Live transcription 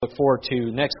look forward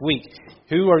to next week.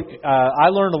 I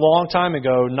learned a long time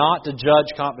ago not to judge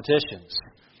competitions.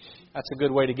 That's a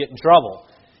good way to get in trouble.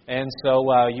 And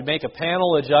so you make a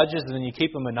panel of judges and then you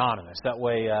keep them anonymous. That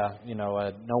way,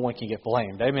 no one can get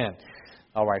blamed. Amen.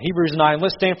 All right, Hebrews 9.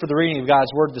 Let's stand for the reading of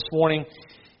God's Word this morning.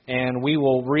 And we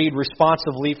will read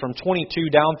responsively from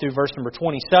 22 down through verse number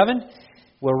 27.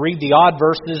 We'll read the odd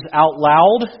verses out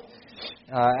loud.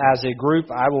 As a group,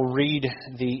 I will read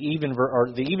the even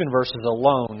verses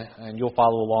alone, and you'll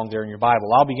follow along there in your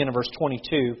Bible. I'll begin in verse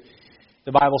 22.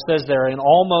 The Bible says there, "And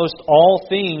almost all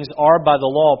things are by the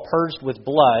law purged with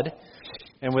blood,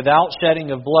 and without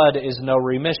shedding of blood is no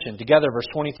remission." Together, verse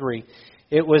 23.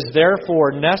 "It was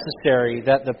therefore necessary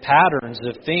that the patterns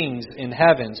of things in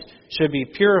heavens should be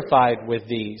purified with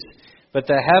these, but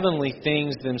the heavenly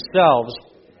things themselves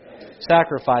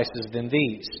sacrifices than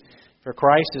these. For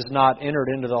Christ is not entered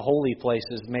into the holy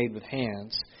places made with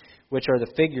hands, which are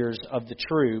the figures of the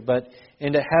true, but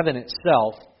into heaven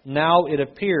itself. Now it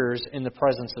appears in the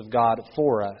presence of God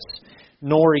for us.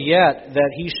 Nor yet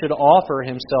that he should offer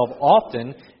himself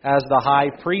often, as the high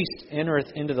priest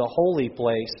entereth into the holy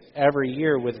place every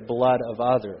year with blood of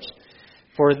others.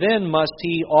 For then must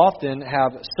he often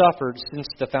have suffered since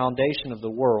the foundation of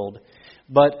the world.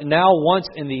 But now once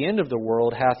in the end of the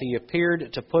world hath he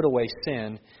appeared to put away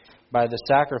sin by the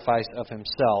sacrifice of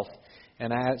himself.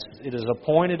 And as it is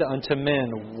appointed unto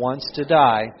men once to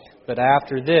die, but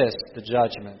after this the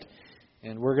judgment."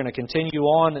 And we're going to continue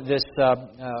on this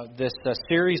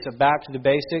series of Back to the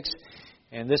Basics.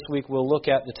 And this week we'll look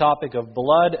at the topic of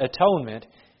blood atonement,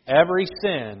 every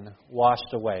sin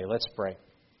washed away. Let's pray.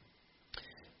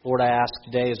 Lord, I ask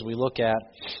today as we look at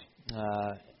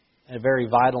a very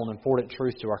vital and important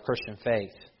truth to our Christian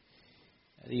faith,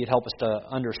 that you'd help us to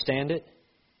understand it.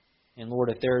 And Lord,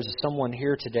 if there is someone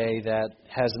here today that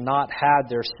has not had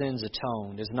their sins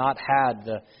atoned, has not had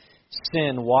the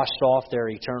sin washed off their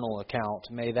eternal account,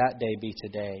 may that day be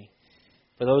today.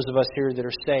 For those of us here that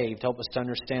are saved, help us to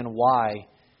understand why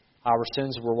our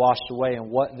sins were washed away and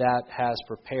what that has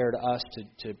prepared us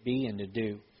to be and to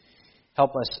do.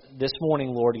 Help us this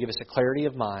morning, Lord, to give us a clarity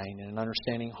of mind and an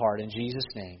understanding heart. In Jesus'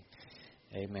 name,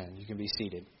 amen. You can be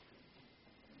seated.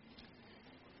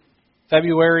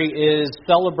 February is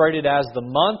celebrated as the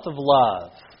month of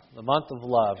love. The month of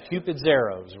love. Cupid's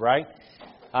arrows, right?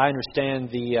 I understand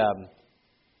the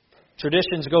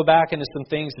traditions go back into some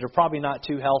things that are probably not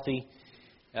too healthy,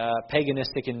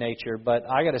 paganistic in nature. But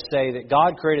I got to say that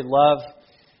God created love,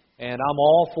 and I'm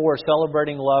all for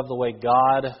celebrating love the way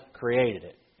God created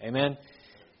it. Amen?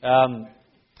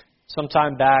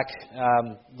 Sometime back,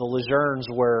 the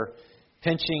Luzernes were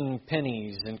pinching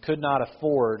pennies and could not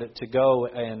afford to go,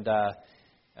 and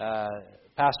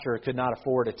pastor could not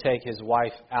afford to take his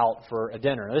wife out for a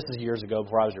dinner. Now, this is years ago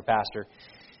before I was your pastor.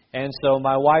 And so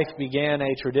my wife began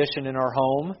a tradition in our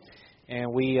home,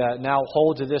 and we now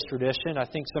hold to this tradition. I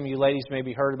think some of you ladies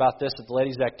maybe heard about this at the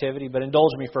ladies' activity, but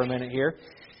indulge me for a minute here.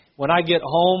 When I get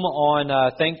home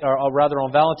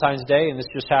on Valentine's Day, and this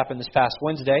just happened this past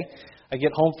Wednesday, I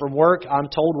get home from work, I'm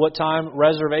told what time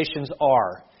reservations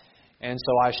are. And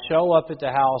so I show up at the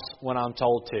house when I'm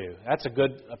told to. That's a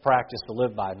good practice to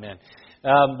live by, men.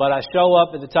 But I show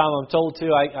up at the time I'm told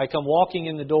to. I come walking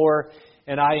in the door,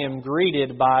 and I am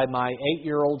greeted by my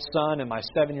 8-year-old son and my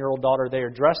 7-year-old daughter. They are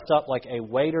dressed up like a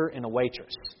waiter and a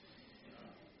waitress.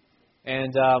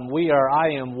 And I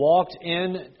am walked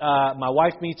in. My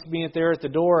wife meets me there at the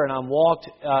door, and I'm walked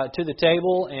to the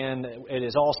table, and it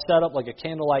is all set up like a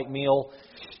candlelight meal.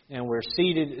 And we're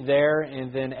seated there,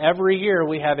 and then every year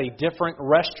we have a different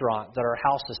restaurant that our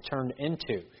house is turned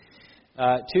into.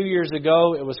 2 years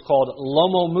ago, it was called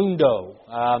Lomo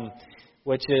Mundo,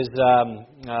 which is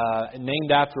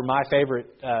named after my favorite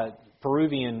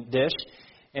Peruvian dish.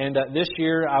 And this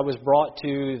year, I was brought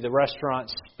to the restaurant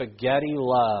Spaghetti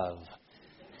Love.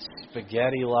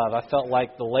 Spaghetti Love. I felt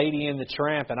like the Lady and the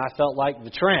Tramp, and I felt like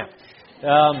the Tramp.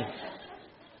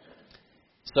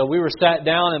 So we were sat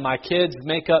down, and my kids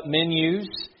make up menus,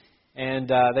 and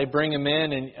they bring them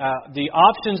in, and the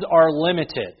options are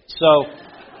limited. So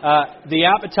the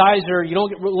appetizer, you don't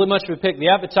get really much of a pick. The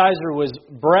appetizer was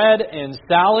bread and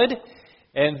salad,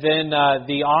 and then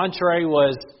the entree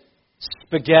was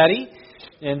spaghetti,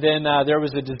 and then there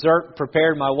was a dessert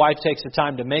prepared. My wife takes the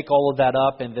time to make all of that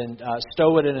up and then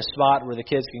stow it in a spot where the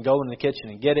kids can go in the kitchen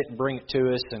and get it and bring it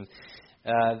to us, and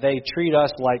they treat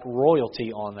us like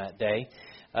royalty on that day.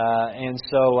 And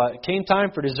so it came time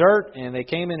for dessert, and they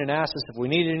came in and asked us if we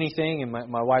needed anything, and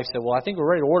my wife said, "Well, I think we're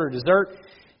ready to order dessert."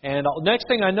 And next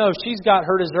thing I know, she's got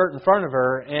her dessert in front of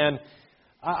her, and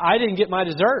I didn't get my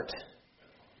dessert.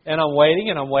 And I'm waiting,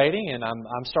 and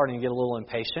I'm starting to get a little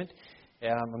impatient.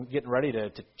 and I'm getting ready to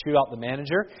chew out the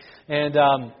manager. And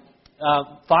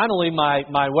finally,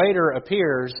 my waiter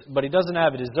appears, but he doesn't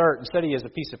have a dessert. Instead, he has a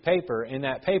piece of paper, and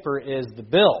that paper is the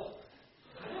bill.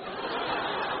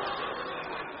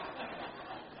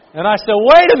 And I said,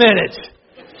 wait a minute!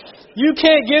 You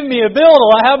can't give me a bill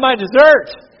till I have my dessert!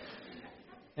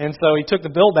 And so he took the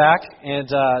bill back, and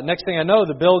next thing I know,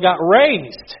 the bill got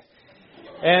raised.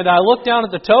 And I looked down at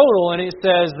the total, and it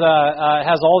says, it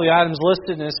has all the items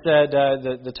listed, and it said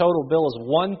the total bill is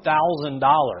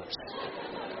 $1,000.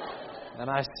 And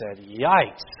I said,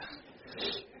 yikes.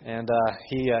 And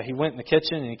he went in the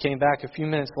kitchen, and he came back a few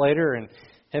minutes later, and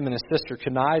him and his sister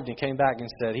connived, and came back and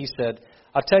he said,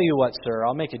 I'll tell you what, sir,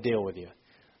 I'll make a deal with you.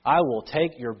 I will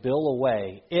take your bill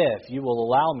away if you will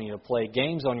allow me to play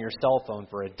games on your cell phone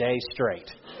for a day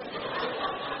straight.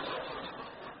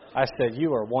 I said,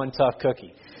 you are one tough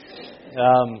cookie.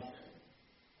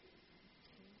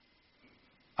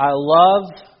 I love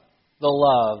the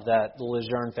love that the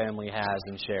Lejeune family has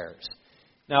and shares.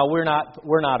 Now, we're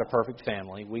not a perfect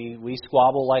family. We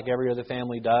squabble like every other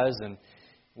family does, and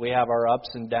we have our ups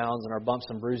and downs and our bumps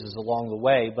and bruises along the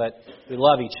way, but we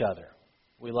love each other.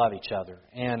 We love each other.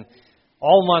 And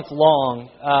all month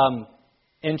long,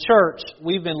 in church,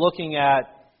 we've been looking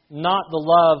at not the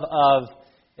love of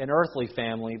an earthly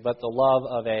family, but the love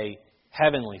of a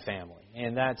heavenly family.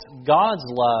 And that's God's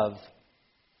love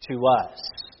to us.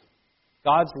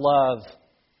 God's love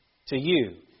to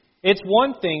you. It's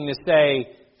one thing to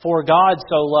say, for God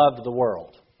so loved the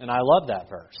world. And I love that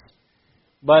verse.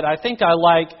 But I think I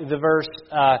like the verse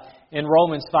in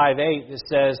Romans 5:8 that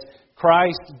says,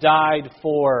 Christ died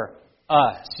for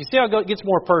us. You see how it gets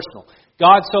more personal.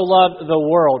 God so loved the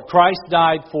world. Christ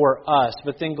died for us.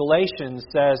 But then Galatians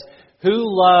says, who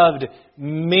loved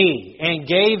me and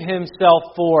gave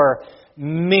himself for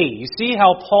me. You see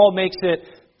how Paul makes it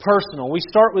personal. We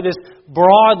start with this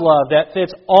broad love that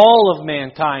fits all of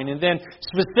mankind, and then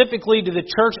specifically to the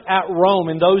church at Rome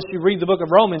and those who read the book of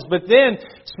Romans. But then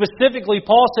specifically,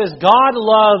 Paul says, God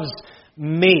loves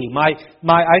me.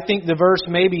 I think the verse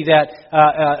maybe that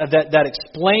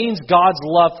explains God's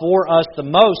love for us the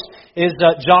most is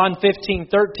John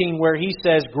 15:13, where he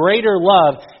says, greater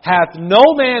love hath no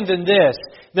man than this,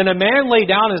 than a man lay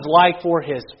down his life for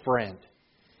his friend.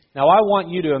 Now I want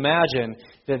you to imagine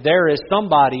that there is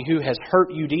somebody who has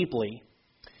hurt you deeply,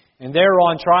 and they're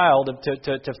on trial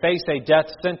to face a death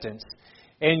sentence.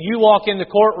 And you walk in the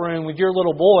courtroom with your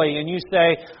little boy and you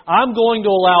say, I'm going to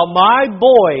allow my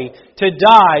boy to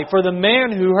die for the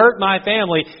man who hurt my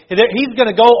family. He's going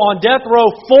to go on death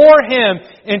row for him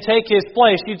and take his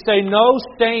place. You'd say no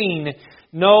sane,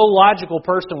 no logical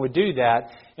person would do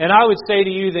that. And I would say to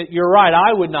you that you're right,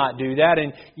 I would not do that,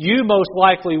 and you most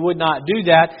likely would not do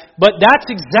that. But that's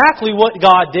exactly what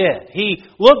God did. He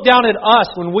looked down at us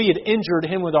when we had injured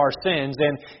Him with our sins,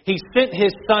 and He sent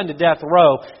His Son to death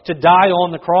row to die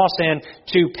on the cross and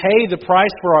to pay the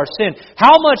price for our sin.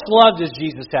 How much love does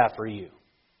Jesus have for you?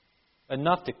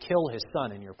 Enough to kill His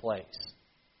Son in your place.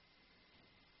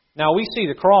 Now we see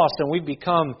the cross and we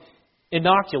become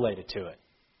inoculated to it.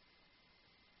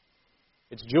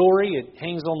 It's jewelry. It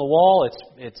hangs on the wall.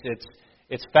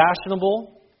 It's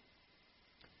fashionable.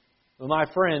 But my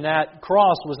friend, that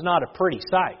cross was not a pretty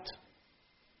sight.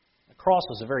 The cross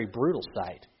was a very brutal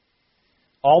sight.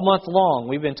 All month long,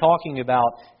 we've been talking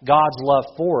about God's love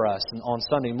for us on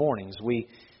Sunday mornings. We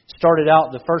started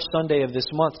out the first Sunday of this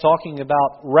month talking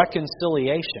about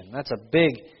reconciliation. That's a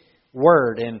big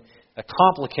word and a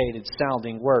complicated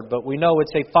sounding word, but we know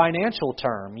it's a financial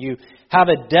term. You have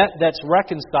a debt that's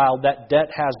reconciled, that debt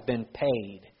has been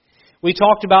paid. We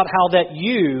talked about how that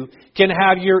you can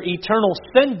have your eternal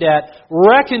sin debt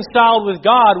reconciled with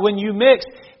God when you mix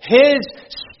His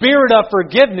spirit of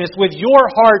forgiveness with your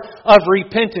heart of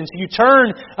repentance. You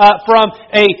turn from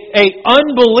a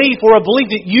unbelief or a belief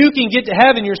that you can get to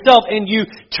heaven yourself, and you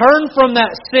turn from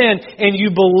that sin and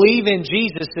you believe in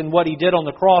Jesus and what He did on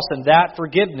the cross, and that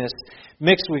forgiveness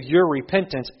mixed with your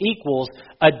repentance equals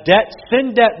a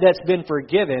sin debt that's been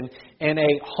forgiven and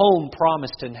a home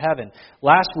promised in heaven.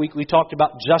 Last week we talked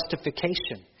about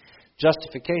justification.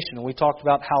 And we talked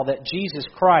about how that Jesus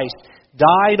Christ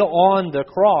died on the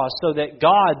cross so that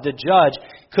God, the judge,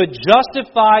 could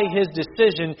justify His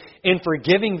decision in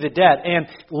forgiving the debt and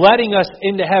letting us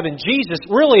into heaven. Jesus,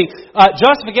 really,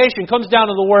 justification comes down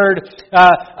to the word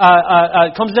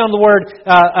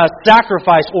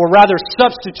sacrifice, or rather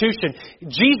substitution.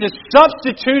 Jesus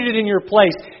substituted in your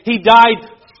place. He died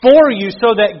for you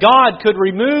so that God could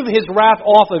remove His wrath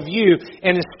off of you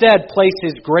and instead place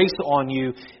His grace on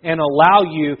you and allow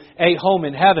you a home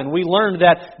in heaven. We learned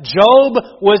that Job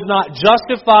was not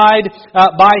justified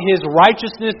by his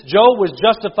righteousness. Job was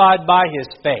justified by his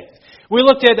faith. We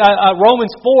looked at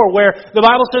Romans 4 where the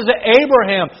Bible says that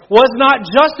Abraham was not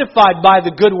justified by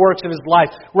the good works of his life.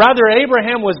 Rather,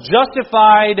 Abraham was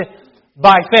justified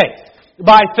by faith.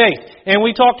 By faith. And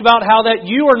we talked about how that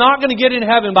you are not going to get in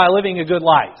heaven by living a good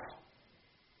life.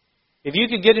 If you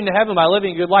could get into heaven by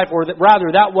living a good life, or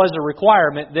rather that was a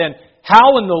requirement, then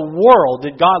how in the world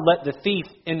did God let the thief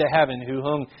into heaven who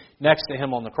hung next to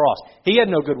Him on the cross? He had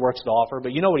no good works to offer,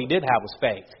 but you know what he did have was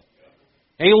faith.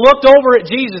 And he looked over at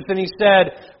Jesus and he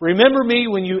said, remember me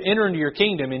when you enter into your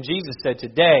kingdom. And Jesus said,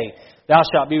 today thou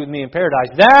shalt be with me in paradise.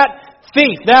 That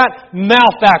thief, that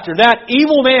malefactor, that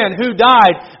evil man who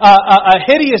died a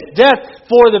hideous death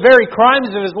for the very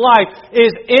crimes of his life is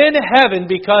in heaven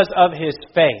because of his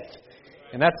faith.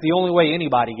 And that's the only way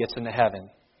anybody gets into heaven.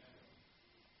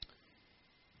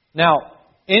 Now,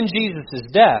 in Jesus'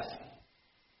 death,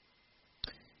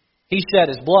 He shed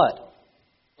His blood.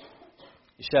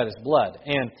 He shed His blood.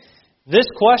 And this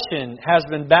question has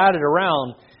been batted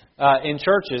around in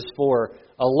churches for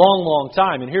a long, long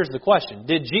time. And here's the question.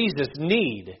 Did Jesus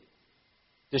need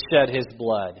to shed His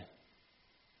blood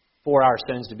for our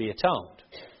sins to be atoned?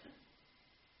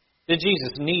 Did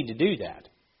Jesus need to do that?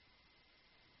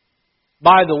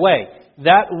 By the way,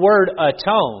 that word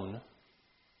atone,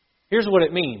 here's what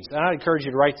it means. And I'd encourage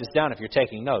you to write this down if you're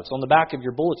taking notes. On the back of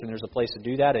your bulletin, there's a place to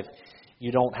do that if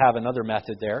you don't have another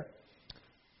method there.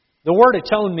 The word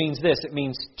atone means this. It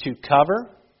means to cover,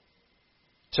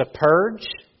 to purge,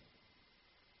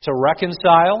 to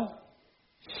reconcile.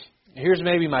 Here's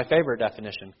maybe my favorite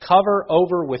definition. Cover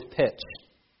over with pitch.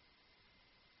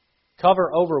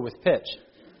 Cover over with pitch.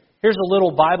 Here's a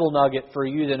little Bible nugget for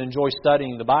you that enjoy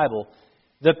studying the Bible.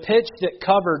 The pitch that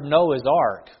covered Noah's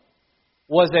ark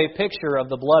was a picture of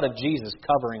the blood of Jesus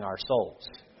covering our souls.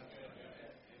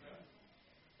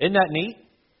 Isn't that neat?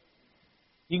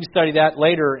 You can study that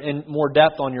later in more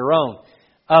depth on your own.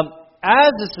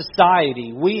 As a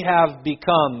society, we have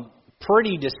become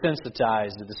pretty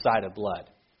desensitized to the sight of blood.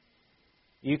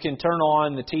 You can turn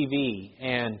on the TV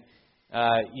and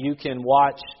you can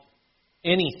watch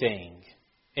anything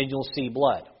and you'll see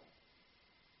blood.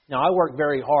 Now, I work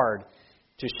very hard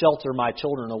to shelter my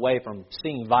children away from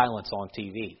seeing violence on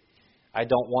TV. I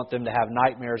don't want them to have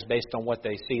nightmares based on what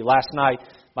they see. Last night,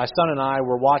 my son and I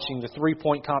were watching the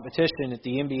three-point competition at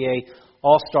the NBA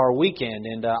All-Star Weekend,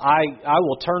 and I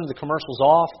will turn the commercials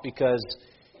off because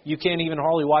you can't even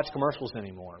hardly watch commercials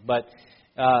anymore. But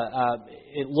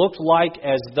it looked like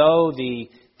as though the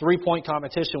three-point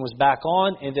competition was back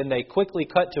on, and then they quickly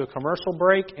cut to a commercial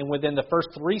break, and within the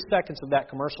first 3 seconds of that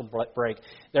commercial break,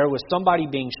 there was somebody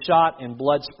being shot and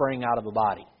blood spraying out of a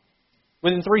body.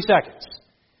 Within 3 seconds.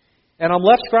 And I'm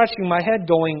left scratching my head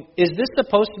going, is this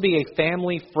supposed to be a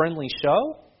family-friendly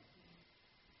show?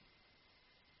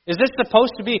 Is this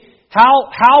supposed to be...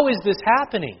 How is this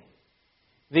happening?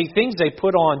 The things they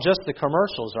put on just the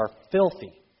commercials are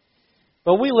filthy.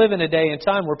 But we live in a day and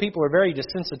time where people are very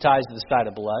desensitized to the sight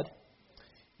of blood.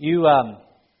 A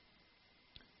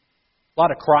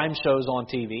lot of crime shows on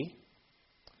TV.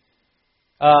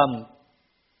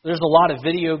 There's a lot of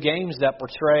video games that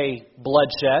portray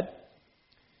bloodshed.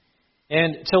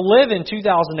 And to live in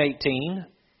 2018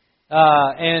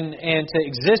 and to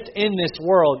exist in this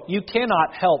world, you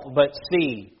cannot help but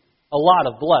see a lot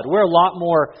of blood. We're a lot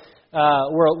more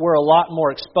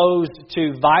exposed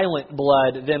to violent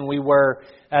blood than we were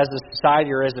as a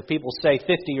society, or as the people say,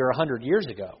 50 or 100 years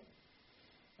ago.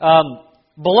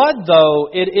 Blood, though,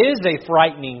 it is a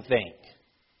frightening thing.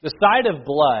 The sight of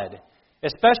blood,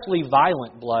 especially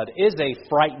violent blood, is a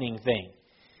frightening thing.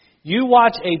 You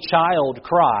watch a child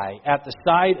cry at the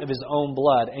sight of his own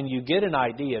blood, and you get an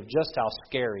idea of just how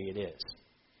scary it is.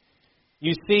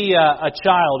 You see a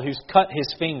child who's cut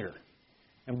his finger,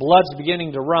 and blood's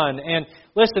beginning to run. And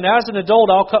listen, as an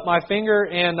adult, I'll cut my finger,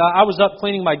 and I was up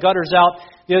cleaning my gutters out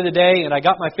the other day, and I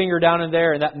got my finger down in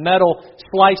there, and that metal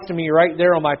sliced me right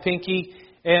there on my pinky,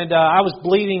 and I was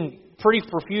bleeding pretty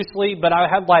profusely, but I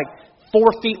had like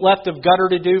 4 feet left of gutter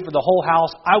to do for the whole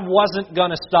house. I wasn't going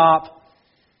to stop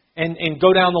and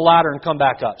go down the ladder and come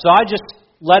back up. So I just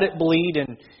let it bleed,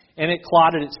 and it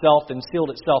clotted itself and sealed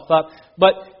itself up.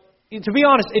 But to be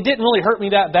honest, it didn't really hurt me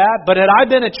that bad. But had I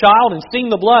been a child and seen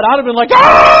the blood, I'd have been like,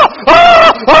 ah!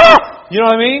 Ah! Ah! You know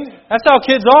what I mean? That's how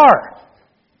kids are.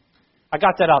 I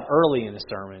got that out early in the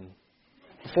sermon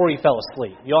before he fell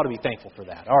asleep. You ought to be thankful for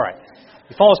that. All right.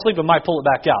 If you fall asleep, I might pull it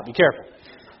back out. Be careful.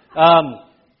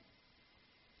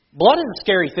 Blood is a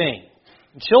scary thing.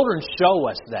 And children show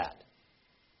us that.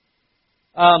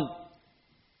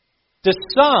 To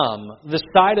some, the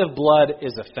sight of blood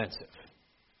is offensive.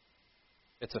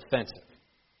 It's offensive.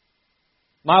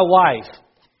 My wife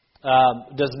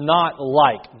does not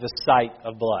like the sight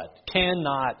of blood.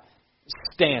 Cannot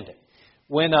stand it.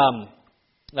 When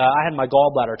I had my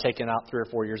gallbladder taken out 3 or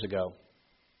 4 years ago,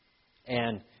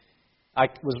 and I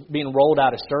was being rolled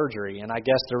out of surgery, and I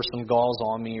guess there were some galls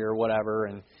on me or whatever,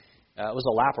 and it was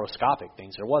a laparoscopic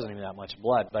thing, so there wasn't even that much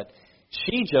blood. But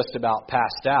she just about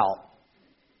passed out.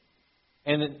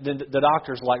 And the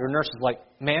doctor's like, or nurse is like,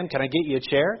 "Ma'am, can I get you a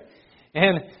chair?"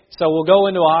 And so we'll go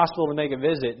into a hospital to make a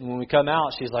visit, and when we come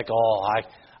out, she's like, "Oh,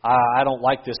 I don't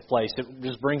like this place. It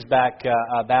just brings back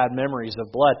bad memories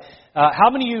of blood." How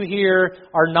many of you here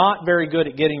are not very good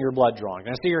at getting your blood drawn?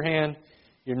 Can I see your hand?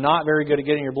 You're not very good at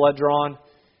getting your blood drawn.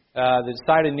 The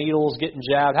sight of needles, getting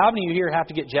jabbed. How many of you here have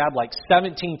to get jabbed like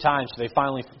 17 times so they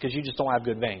finally, because you just don't have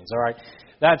good veins, all right?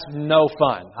 That's no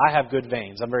fun. I have good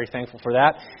veins. I'm very thankful for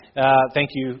that.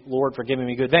 Thank you, Lord, for giving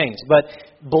me good veins. But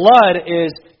blood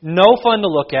is no fun to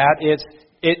look at. It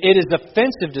is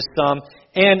offensive to some.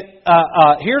 And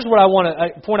here's what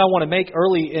point I want to make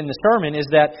early in the sermon is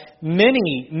that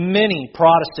many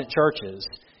Protestant churches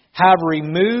have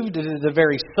removed the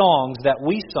very songs that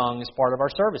we sung as part of our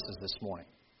services this morning.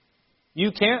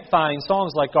 You can't find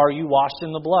songs like "Are You Washed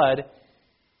in the Blood"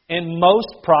 in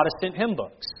most Protestant hymn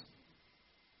books.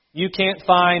 You can't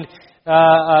find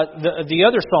the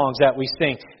other songs that we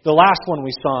sing. The last one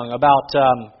we sung about,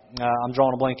 I'm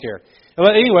drawing a blank here.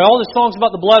 But anyway, all the songs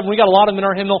about the blood, and we got a lot of them in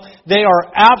our hymnal, they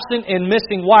are absent and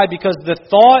missing. Why? Because the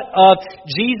thought of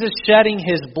Jesus shedding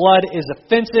His blood is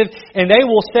offensive, and they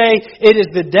will say it is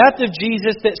the death of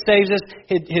Jesus that saves us.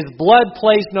 His blood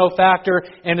plays no factor,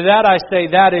 and to that I say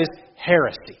that is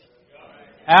heresy.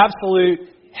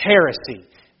 Absolute heresy.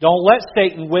 Don't let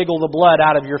Satan wiggle the blood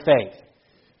out of your faith.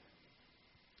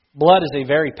 Blood is a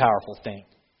very powerful thing.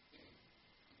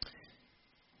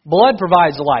 Blood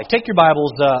provides life. Take your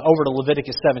Bibles over to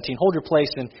Leviticus 17. Hold your place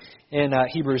in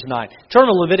Hebrews 9. Turn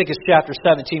to Leviticus chapter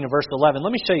 17 and verse 11.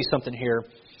 Let me show you something here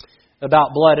about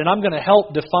blood. And I'm going to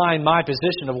help define my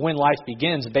position of when life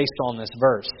begins based on this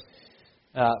verse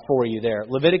for you there.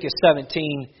 Leviticus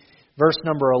 17, verse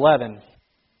number 11.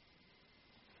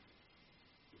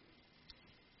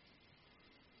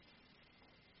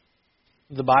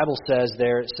 The Bible says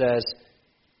there, it says,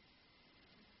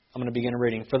 I'm going to begin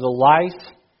reading. "For the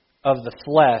life of the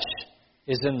flesh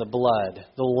is in the blood.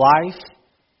 The life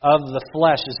of the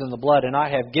flesh is in the blood, and I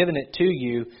have given it to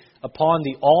you upon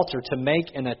the altar to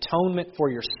make an atonement for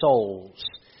your souls.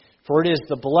 For it is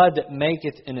the blood that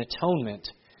maketh an atonement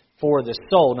for the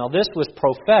soul." Now this was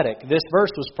prophetic. This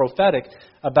verse was prophetic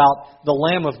about the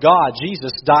Lamb of God,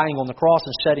 Jesus, dying on the cross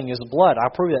and shedding His blood.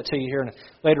 I'll prove that to you here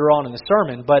later on in the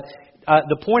sermon. But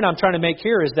the point I'm trying to make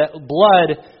here is that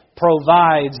blood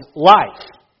provides life.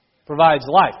 Provides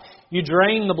life. You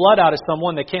drain the blood out of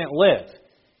someone, they can't live.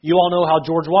 You all know how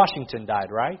George Washington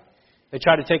died, right? They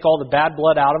tried to take all the bad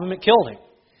blood out of him, it killed him.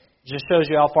 It just shows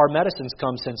you how far medicine's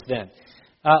come since then.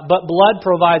 But blood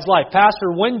provides life.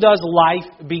 Pastor, when does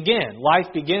life begin?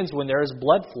 Life begins when there is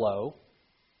blood flow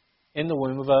in the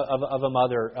womb of a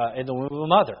mother.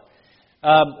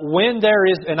 When there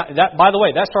is, and that, by the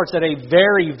way, that starts at a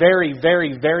very, very,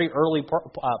 very, very early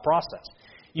process.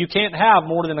 You can't have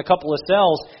more than a couple of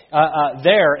cells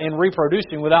there and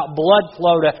reproducing without blood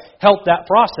flow to help that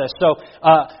process. So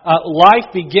life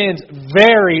begins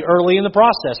very early in the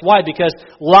process. Why? Because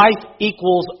life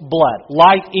equals blood.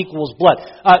 Life equals blood.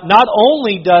 Not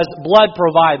only does blood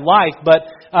provide life,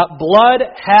 but blood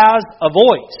has a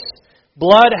voice.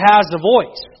 Blood has a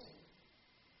voice.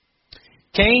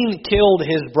 Cain killed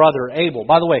his brother Abel.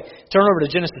 By the way, turn over to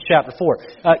Genesis chapter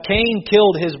 4. Cain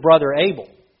killed his brother Abel.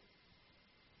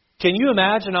 Can you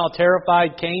imagine how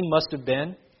terrified Cain must have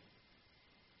been?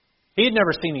 He had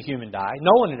never seen a human die.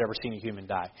 No one had ever seen a human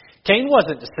die. Cain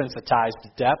wasn't desensitized to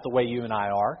death the way you and I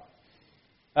are.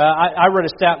 I read a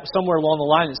stat somewhere along the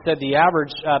line that said the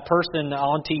average person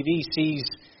on TV sees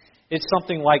it's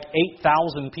something like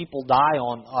 8,000 people die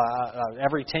on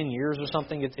every 10 years or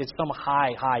something. It's some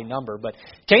high number. But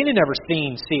Cain had never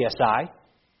seen CSI,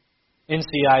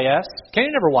 NCIS. Cain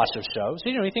had never watched those shows.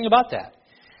 He didn't know anything about that.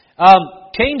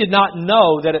 Cain did not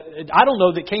know that. I don't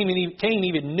know that Cain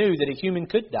even knew that a human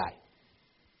could die.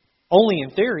 Only in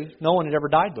theory. No one had ever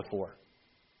died before.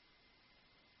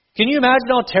 Can you imagine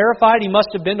how terrified he must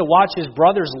have been to watch his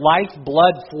brother's life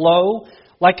blood flow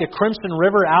like a crimson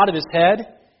river out of his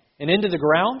head and into the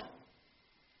ground?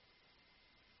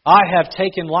 I have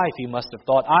taken life, he must have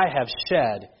thought. I have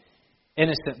shed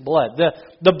innocent blood. The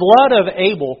blood of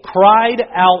Abel cried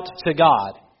out to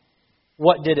God.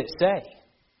 What did it say?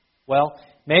 Well,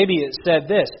 maybe it said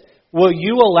this: will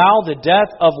you allow the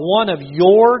death of one of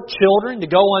your children to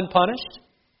go unpunished?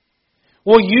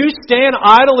 Will you stand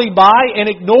idly by and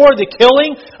ignore the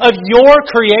killing of your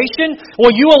creation?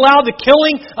 Will you allow the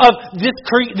killing of this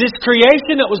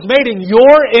creation that was made in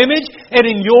your image and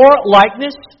in your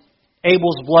likeness?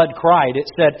 Abel's blood cried. It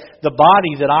said, the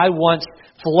body that I once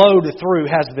flowed through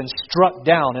has been struck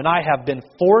down, and I have been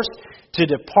forced to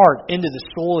depart into the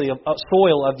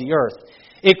soil of the earth.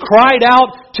 It cried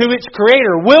out to its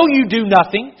Creator, will you do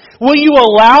nothing? Will you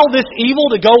allow this evil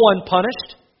to go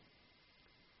unpunished?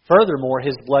 Furthermore,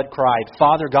 his blood cried,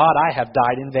 Father God, I have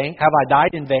died in vain. Have I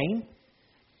died in vain?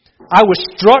 I was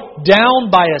struck down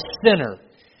by a sinner.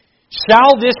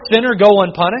 Shall this sinner go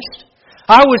unpunished?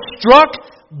 I was struck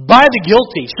by the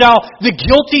guilty. Shall the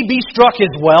guilty be struck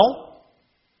as well?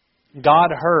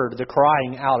 God heard the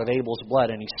crying out of Abel's blood,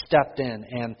 and He stepped in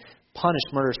and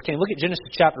punished murderous Cain. Look at Genesis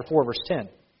chapter 4, verse 10.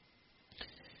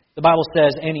 The Bible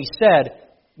says, and he said,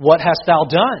 what hast thou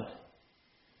done?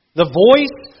 The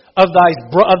voice of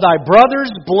thy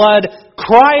brother's blood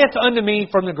crieth unto me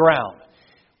from the ground.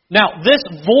 Now, this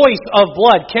voice of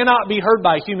blood cannot be heard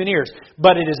by human ears,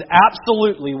 but it is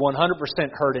absolutely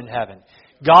 100% heard in heaven.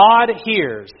 God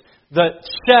hears the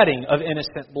shedding of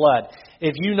innocent blood.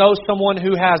 If you know someone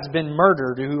who has been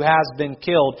murdered, who has been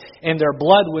killed, and their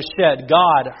blood was shed,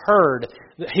 God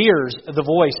hears the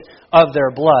voice of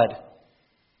their blood.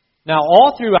 Now,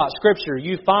 all throughout Scripture,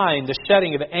 you find the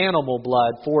shedding of animal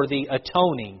blood for the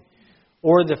atoning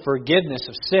or the forgiveness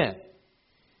of sin.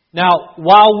 Now,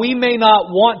 while we may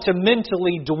not want to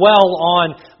mentally dwell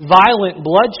on violent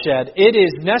bloodshed, it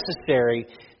is necessary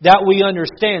that we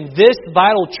understand this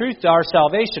vital truth to our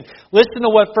salvation. Listen to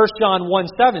what 1 John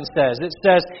 1:7 says. It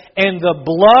says, and the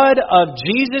blood of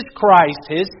Jesus Christ,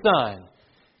 His Son,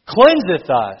 cleanseth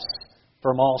us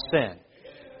from all sin.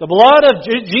 The blood of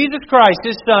Jesus Christ,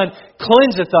 His Son,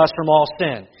 cleanseth us from all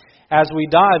sin. As we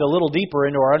dive a little deeper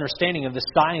into our understanding of the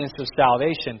science of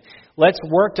salvation, let's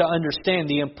work to understand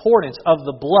the importance of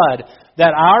the blood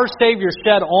that our Savior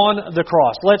shed on the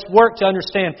cross. Let's work to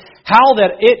understand how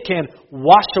that it can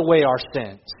wash away our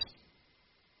sins.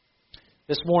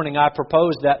 This morning I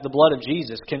propose that the blood of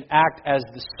Jesus can act as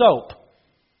the soap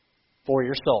for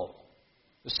your soul.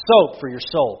 The soap for your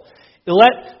soul.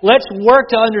 Let's work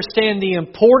to understand the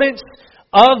importance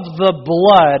of the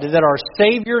blood that our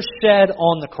Savior shed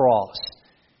on the cross.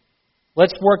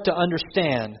 Let's work to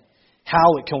understand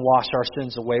how it can wash our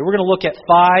sins away. We're going to look at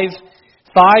five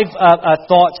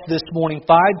thoughts this morning,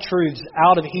 5 truths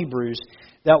out of Hebrews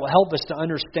that will help us to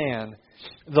understand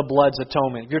the blood's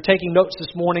atonement. If you're taking notes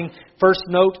this morning, first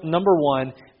note, number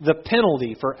 1, the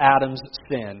penalty for Adam's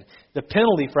sin. The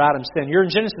penalty for Adam's sin. You're in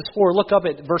Genesis 4. Look up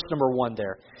at verse number 1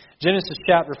 there. Genesis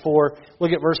chapter 4.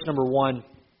 Look at verse number 1.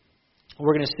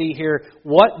 We're going to see here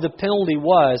what the penalty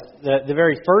was, the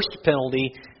very first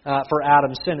penalty for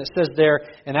Adam's sin. It says there,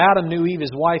 and Adam knew Eve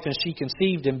his wife, and she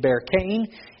conceived and bare Cain,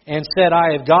 and said,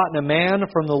 I have gotten a man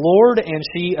from the Lord. And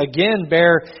she again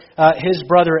bare his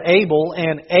brother Abel,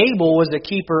 and Abel was a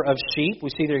keeper of sheep. We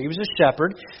see there he was a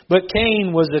shepherd, but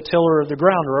Cain was a tiller of the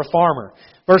ground, or a farmer.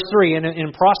 Verse 3, and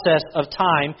in process of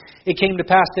time, it came to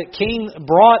pass that Cain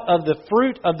brought of the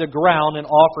fruit of the ground an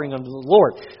offering unto the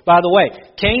Lord. By the way,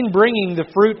 Cain bringing the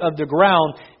fruit of the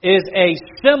ground is a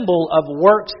symbol of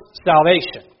works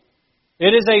salvation.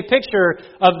 It is a picture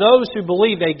of those who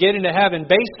believe they get into heaven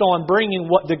based on bringing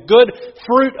what the good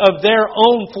fruit of their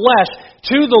own flesh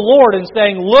to the Lord and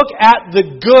saying, look at the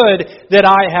good that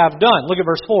I have done. Look at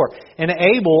verse 4. And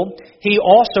Abel, he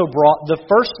also brought the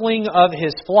firstling of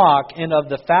his flock and of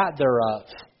the fat thereof.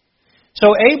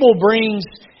 So Abel brings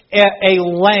a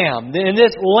lamb. And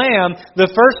this lamb, the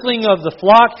firstling of the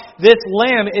flock, this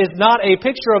lamb is not a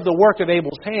picture of the work of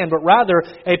Abel's hand, but rather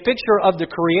a picture of the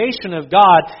creation of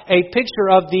God, a picture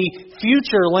of the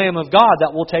future Lamb of God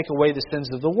that will take away the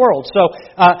sins of the world. So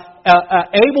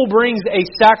Abel brings a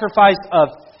sacrifice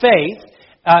of faith.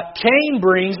 Cain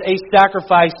brings a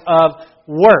sacrifice of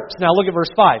works. Now look at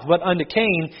verse 5. But unto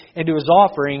Cain and to his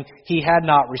offering he had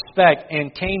not respect,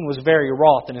 and Cain was very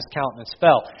wroth, and his countenance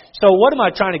fell. So what am I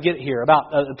trying to get here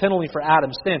about the penalty for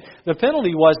Adam's sin? The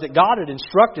penalty was that God had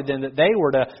instructed them that they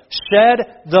were to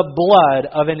shed the blood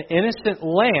of an innocent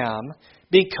lamb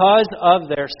because of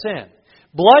their sin.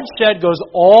 Bloodshed goes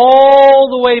all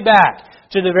the way back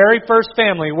to the very first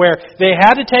family where they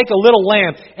had to take a little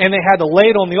lamb and they had to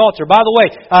lay it on the altar. By the way,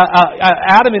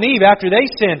 Adam and Eve, after they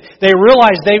sinned, they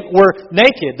realized they were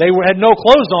naked. They had no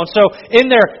clothes on. So in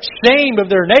their shame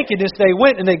of their nakedness, they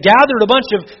went and they gathered a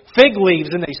bunch of fig leaves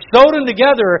and they sewed them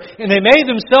together and they made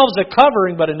themselves a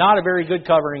covering, but not a very good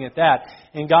covering at that.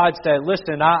 And God said,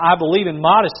 listen, I believe in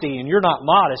modesty and you're not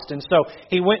modest. And so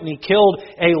He went and He killed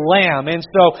a lamb. And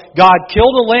so God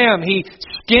killed a lamb. He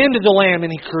skinned the lamb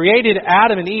and He created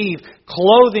Adam and Eve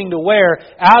clothing to wear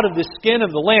out of the skin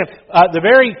of the lamb. The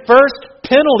very first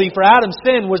penalty for Adam's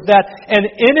sin was that an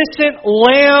innocent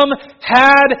lamb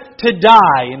had to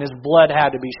die and his blood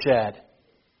had to be shed.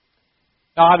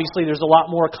 Now, obviously, there's a lot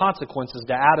more consequences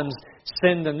to Adam's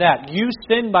sin than that. You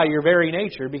sin by your very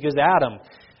nature because Adam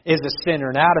is a sinner,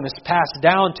 and Adam has passed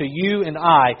down to you and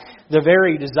I the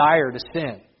very desire to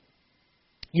sin.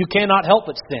 You cannot help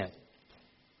but sin.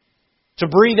 To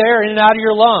breathe air in and out of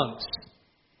your lungs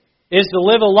is to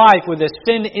live a life with a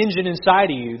sin engine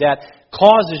inside of you that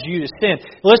causes you to sin.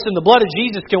 Listen, the blood of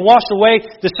Jesus can wash away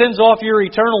the sins off your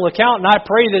eternal account, and I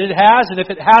pray that it has, and if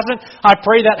it hasn't, I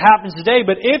pray that happens today.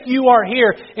 But if you are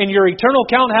here and your eternal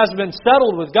account has been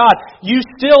settled with God, you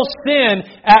still sin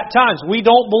at times. We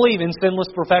don't believe in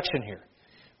sinless perfection here.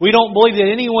 We don't believe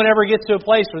that anyone ever gets to a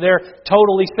place where they're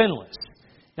totally sinless.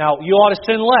 Now, you ought to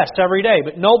sin less every day,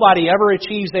 but nobody ever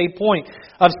achieves a point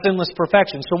of sinless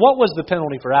perfection. So what was the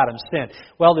penalty for Adam's sin?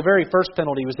 Well, the very first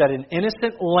penalty was that an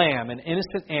innocent lamb, an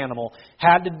innocent animal,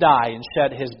 had to die and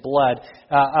shed his blood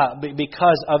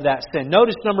because of that sin.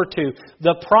 Notice number 2,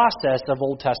 the process of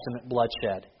Old Testament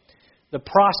bloodshed. The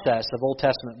process of Old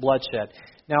Testament bloodshed.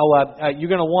 Now, you're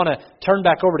going to want to turn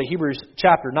back over to Hebrews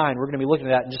chapter 9. We're going to be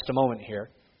looking at that in just a moment here.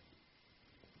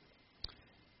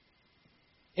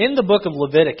 In the book of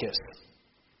Leviticus,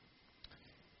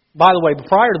 by the way,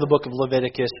 prior to the book of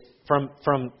Leviticus,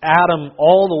 from Adam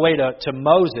all the way to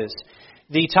Moses,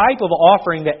 the type of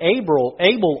offering that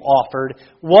Abel offered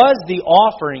was the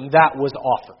offering that was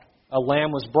offered. A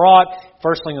lamb was brought,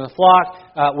 firstling in the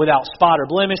flock, without spot or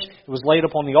blemish. It was laid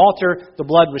upon the altar. The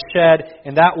blood was shed,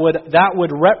 and that would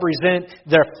represent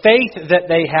their faith that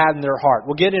they had in their heart.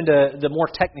 We'll get into the more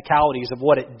technicalities of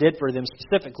what it did for them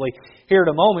specifically here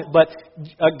in a moment. But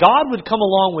God would come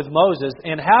along with Moses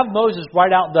and have Moses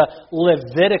write out the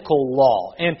Levitical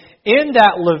law. And in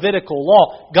that Levitical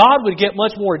law, God would get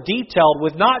much more detailed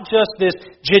with not just this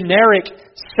generic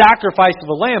sacrifice of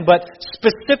a lamb, but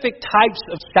specific types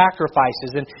of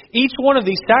sacrifices. And each one of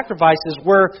these sacrifices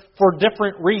were for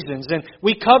different reasons. And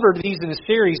we covered these in a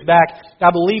series back,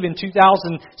 I believe, in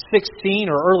 2016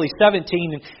 or early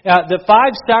 17. And the 5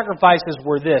 sacrifices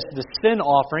were this: the sin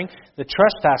offering, the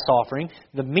trespass offering,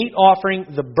 the meat offering,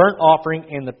 the burnt offering,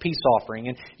 and the peace offering.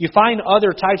 And you find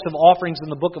other types of offerings in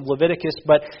the book of Leviticus,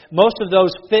 but most of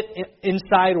those fit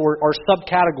inside or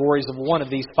subcategories of one of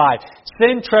these 5.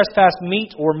 Sin, trespass,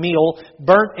 meat or meal,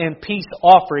 burnt, and peace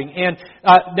offering. And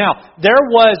now, there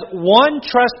was one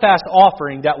trespass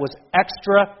offering that was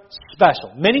extra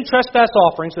special. Many trespass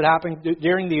offerings would happen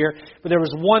during the year, but there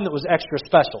was one that was extra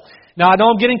special. Now, I know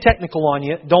I'm getting technical on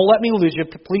you. Don't let me lose you.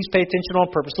 Please pay attention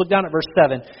on purpose. Look down at verse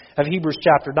 7 of Hebrews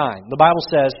chapter 9. The Bible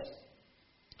says,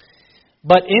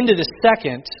 "But into the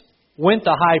second went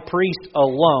the high priest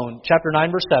alone." Chapter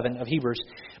 9, verse 7 of Hebrews.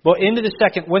 "But into the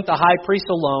second went the high priest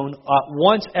alone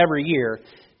once every year,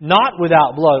 not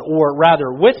without blood, or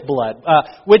rather with blood,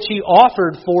 which he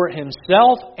offered for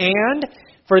himself and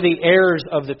for the heirs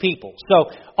of the people." So,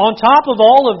 on top of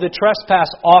all of the trespass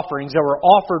offerings that were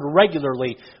offered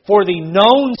regularly for the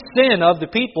known sin of the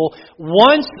people,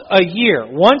 once a year,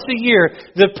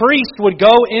 the priest would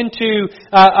go into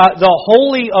the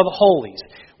Holy of Holies,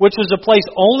 which was a place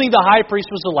only the high priest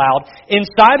was allowed.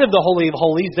 Inside of the Holy of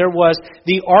Holies, there was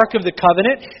the Ark of the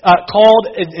Covenant, called,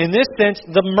 in this sense,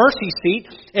 the mercy seat.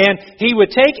 And he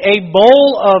would take a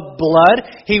bowl of blood,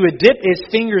 he would dip his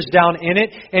fingers down in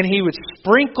it, and he would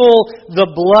sprinkle the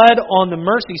blood on the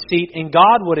mercy seat, and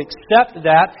God would accept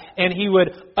that, and he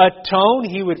would atone,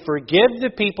 he would forgive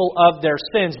the people of their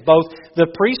sins, both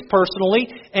the priest personally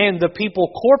and the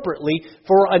people corporately,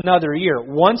 for another year.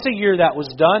 Once a year that was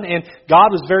done, and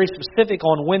God was very specific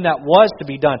on when that was to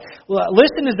be done.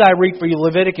 Listen as I read for you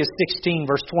Leviticus 16,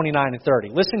 verse 29 and 30.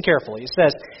 Listen carefully. It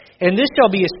says, "And this shall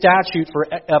be a statute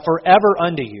forever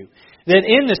unto you, that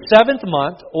in the 7th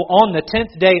month, on the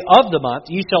 10th day of the month,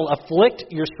 ye shall afflict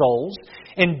your souls,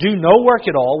 and do no work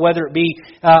at all, whether it be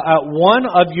one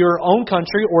of your own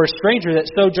country or a stranger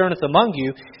that sojourneth among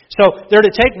you." So they're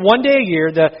to take one day a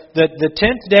year, the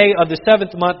 10th day of the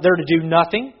 7th month, they're to do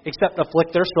nothing except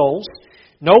afflict their souls.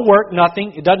 No work,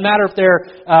 nothing. It doesn't matter if they're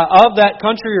of that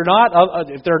country or not,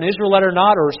 if they're an Israelite or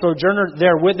not, or a sojourner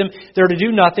there with them. They're to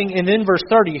do nothing. And then verse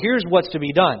 30, here's what's to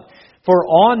be done. "For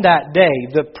on that day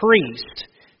the priest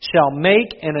shall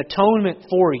make an atonement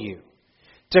for you,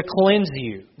 to cleanse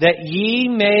you, that ye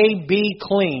may be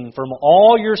clean from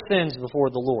all your sins before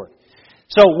the Lord.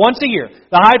 So once a year,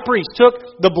 the high priest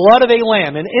took the blood of a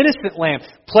lamb, an innocent lamb,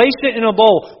 placed it in a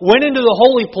bowl, went into the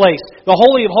holy place, the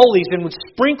Holy of Holies, and would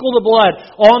sprinkle the blood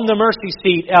on the mercy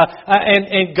seat.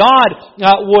 And God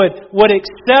would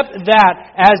accept that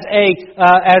as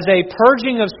a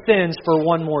purging of sins for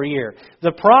one more year.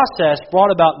 The process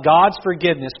brought about God's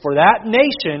forgiveness for that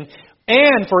nation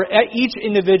and for each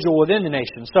individual within the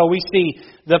nation. So we see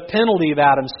the penalty of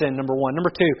Adam's sin, number one. Number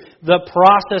two, the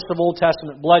process of Old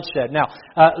Testament bloodshed. Now,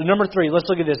 number three, let's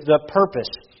look at this, the purpose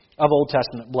of Old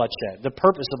Testament bloodshed. The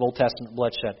purpose of Old Testament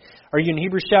bloodshed. Are you in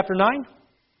Hebrews chapter 9?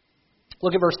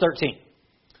 Look at verse 13.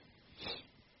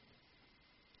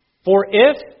 For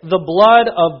if the blood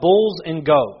of bulls and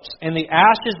goats and the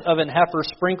ashes of an heifer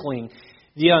sprinkling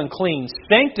the unclean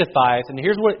sanctifieth, and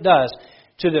here's what it does,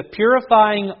 to the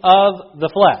purifying of the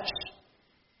flesh.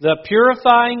 The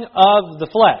purifying of the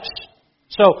flesh.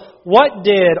 So, what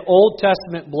did Old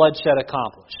Testament bloodshed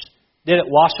accomplish? Did it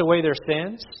wash away their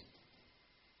sins?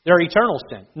 Their eternal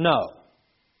sin? No.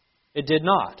 It did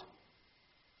not.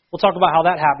 We'll talk about how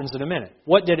that happens in a minute.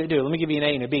 What did it do? Let me give you an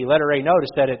A and a B. Letter A,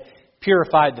 notice that it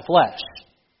purified the flesh.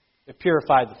 It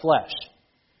purified the flesh.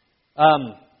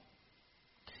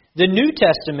 The New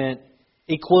Testament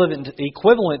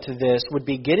equivalent to this would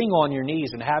be getting on your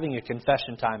knees and having a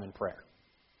confession time in prayer.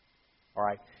 All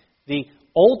right. The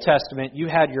Old Testament, you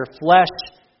had your flesh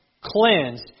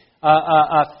cleansed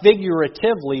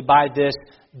figuratively by this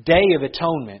Day of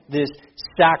Atonement, this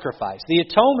sacrifice. The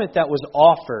atonement that was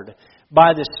offered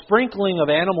by the sprinkling of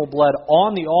animal blood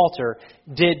on the altar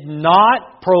did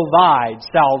not provide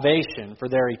salvation for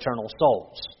their eternal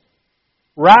souls.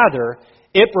 Rather,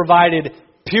 it provided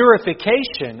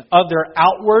purification of their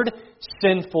outward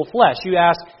sinful flesh. You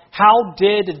ask, how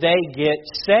did they get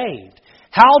saved?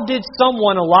 How did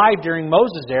someone alive during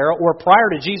Moses' era or prior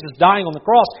to Jesus dying on the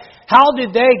cross, how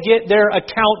did they get their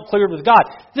account cleared with God?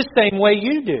 The same way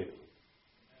you do.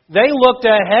 They looked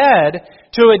ahead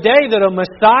to a day that a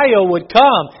Messiah would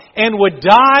come and would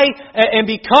die and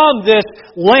become this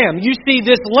Lamb. You see,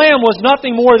 this Lamb was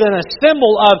nothing more than a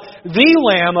symbol of the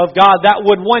Lamb of God that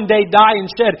would one day die and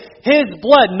shed His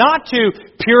blood, not to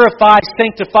purify,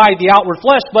 sanctify the outward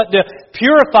flesh, but to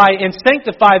purify and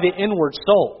sanctify the inward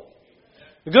soul.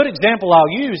 A good example I'll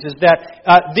use is that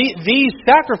these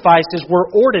sacrifices were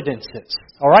ordinances.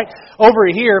 All right, over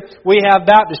here we have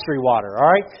baptistry water. All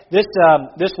right,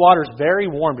 this water is very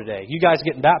warm today. You guys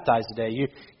getting baptized today?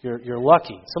 You're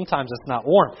lucky. Sometimes it's not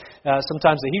warm.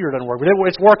 Sometimes the heater doesn't work, but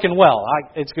it's working well.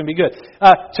 It's going to be good.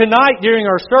 Tonight during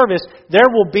our service, there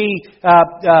will be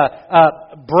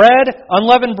bread,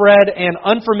 unleavened bread, and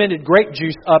unfermented grape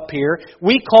juice up here.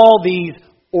 We call these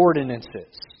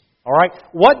ordinances. All right?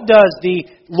 What does the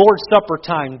Lord's Supper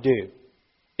time do?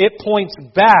 It points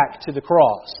back to the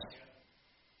cross.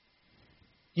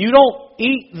 You don't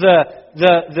eat the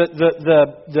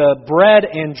bread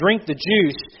and drink the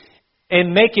juice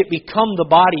and make it become the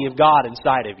body of God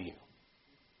inside of you.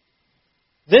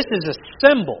 This is a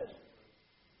symbol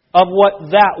of what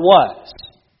that was.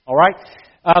 All right?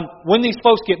 When these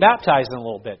folks get baptized in a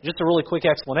little bit, just a really quick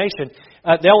explanation,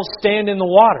 they'll stand in the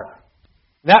water.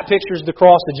 That pictures the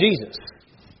cross of Jesus.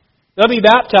 They'll be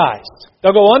baptized.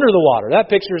 They'll go under the water. That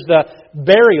pictures the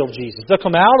burial of Jesus. They'll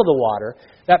come out of the water.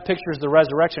 That pictures the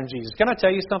resurrection of Jesus. Can I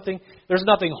tell you something? There's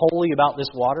nothing holy about this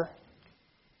water.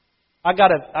 I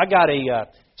got a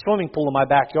swimming pool in my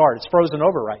backyard. It's frozen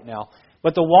over right now.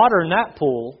 But the water in that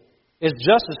pool is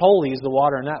just as holy as the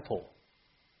water in that pool.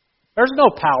 There's no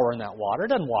power in that water. It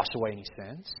doesn't wash away any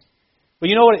sins. But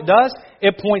you know what it does?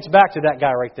 It points back to that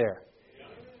guy right there.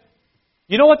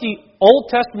 You know what the Old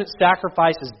Testament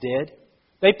sacrifices did?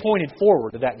 They pointed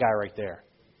forward to that guy right there.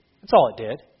 That's all it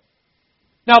did.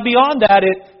 Now, beyond that,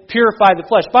 it purified the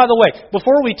flesh. By the way,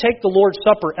 before we take the Lord's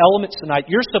Supper elements tonight,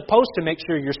 you're supposed to make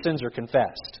sure your sins are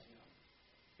confessed.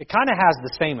 It kind of has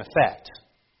the same effect.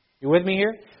 You with me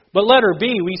here? But letter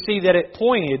B, we see that it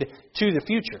pointed to the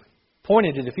future.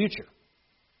 Pointed to the future.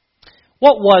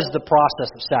 What was the process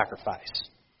of sacrifice?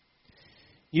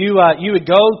 You would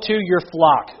go to your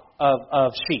flock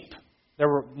of sheep.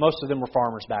 Most of them were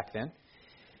farmers back then.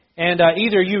 And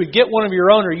either you would get one of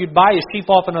your own or you'd buy a sheep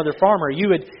off another farmer. You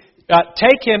would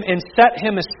take him and set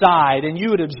him aside, and you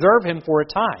would observe him for a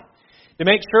time to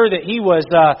make sure that he was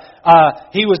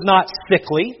not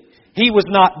sickly. He was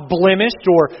not blemished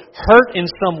or hurt in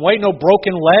some way, no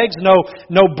broken legs, no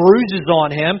bruises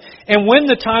on him. And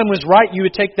when the time was right, you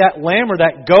would take that lamb or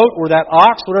that goat or that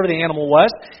ox, whatever the animal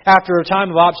was, after a time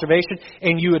of observation,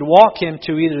 and you would walk him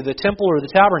to either the temple or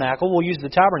the tabernacle. We'll use the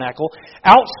tabernacle.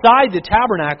 Outside the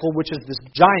tabernacle, which is this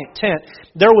giant tent,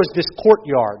 there was this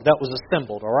courtyard that was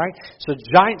assembled, all right? So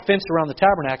giant fence around the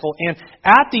tabernacle, and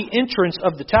at the entrance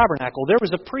of the tabernacle, there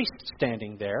was a priest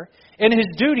standing there, and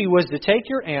his duty was to take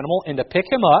your animal and to pick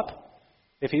him up,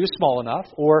 if he was small enough,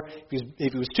 or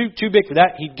if he was too big for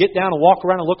that, he'd get down and walk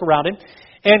around and look around him,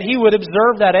 and he would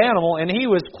observe that animal, and he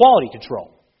was quality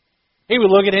control. He would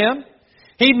look at him.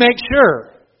 He'd make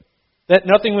sure that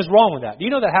nothing was wrong with that. Do you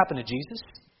know that happened to Jesus?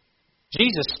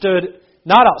 Jesus stood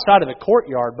not outside of the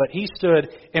courtyard, but he stood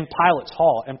in Pilate's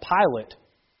hall, and Pilate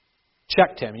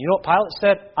checked him. You know what Pilate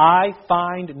said? I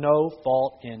find no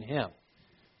fault in him.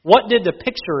 What did the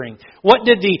picturing, what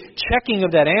did the checking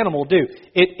of that animal do?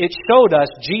 It showed us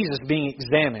Jesus being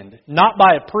examined, not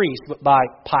by a priest, but by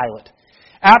Pilate.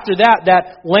 After that,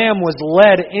 that lamb was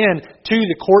led in to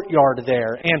the courtyard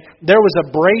there, and there was a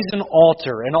brazen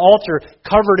altar, an altar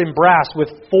covered in brass with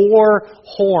 4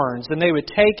 horns, and they would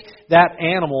take that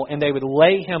animal and they would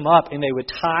lay him up and they would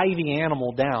tie the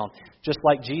animal down, just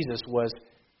like Jesus was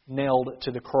nailed to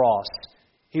the cross.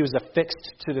 He was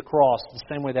affixed to the cross the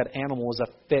same way that animal was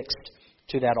affixed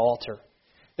to that altar.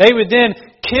 They would then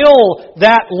kill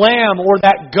that lamb or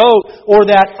that goat or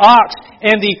that ox,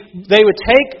 and they would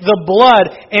take the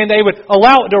blood and they would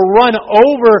allow it to run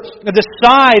over the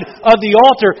side of the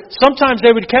altar. Sometimes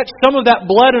they would catch some of that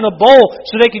blood in a bowl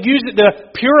so they could use it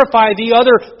to purify the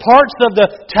other parts of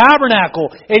the tabernacle.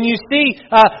 And you see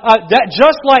that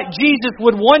just like Jesus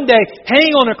would one day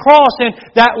hang on a cross and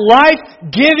that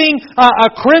life-giving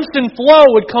crimson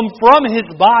flow would come from His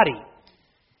body.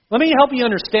 Let me help you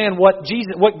understand what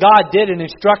God did in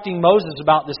instructing Moses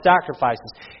about the sacrifices.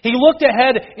 He looked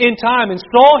ahead in time and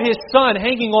saw His Son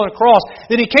hanging on a cross.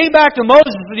 Then He came back to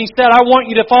Moses and He said, I want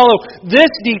you to follow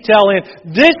this detail in,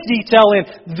 this detail in,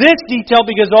 this detail,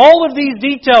 because all of these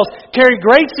details carry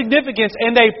great significance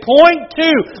and they point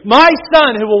to my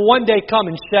Son who will one day come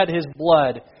and shed His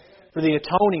blood for the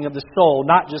atoning of the soul,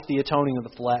 not just the atoning of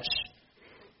the flesh.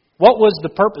 What was the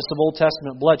purpose of Old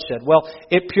Testament bloodshed? Well,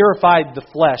 it purified the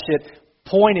flesh. It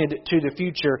pointed to the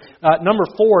future. Number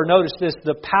 4, notice this,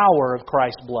 the power of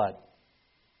Christ's blood.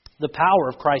 The power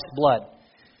of Christ's blood.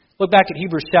 Look back at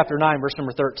Hebrews chapter 9, verse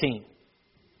number 13.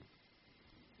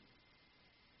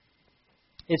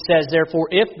 It says, Therefore,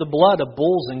 if the blood of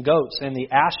bulls and goats and the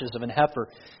ashes of an heifer,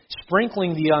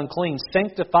 sprinkling the unclean,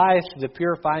 sanctifieth the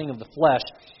purifying of the flesh.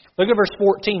 Look at verse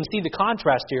 14. See the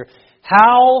contrast here.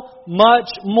 How much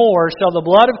more shall the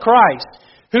blood of Christ,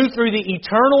 who through the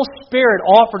eternal Spirit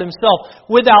offered Himself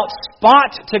without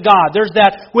spot to God, there's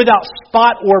that without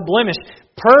spot or blemish,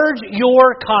 purge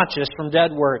your conscience from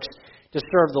dead works to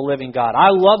serve the living God. I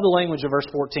love the language of verse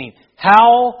 14.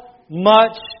 How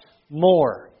much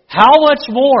more? How much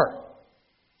more?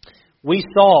 We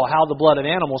saw how the blood of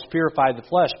animals purified the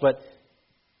flesh, but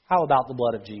how about the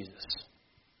blood of Jesus?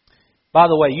 By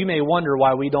the way, you may wonder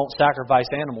why we don't sacrifice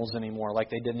animals anymore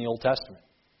like they did in the Old Testament.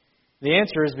 The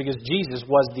answer is because Jesus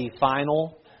was the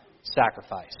final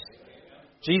sacrifice.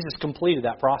 Jesus completed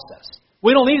that process.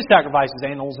 We don't need to sacrifice His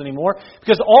animals anymore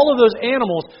because all of those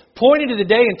animals pointed to the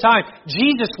day and time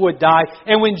Jesus would die.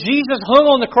 And when Jesus hung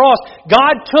on the cross,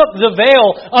 God took the veil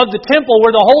of the temple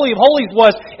where the Holy of Holies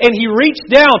was, and He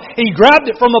reached down and He grabbed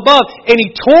it from above and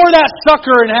He tore that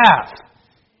sucker in half.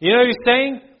 You know what He's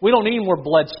saying? We don't need more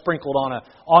blood sprinkled on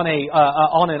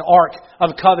an ark of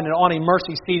covenant, on a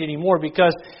mercy seat anymore,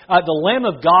 because the Lamb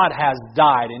of God has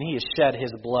died and He has shed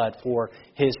His blood for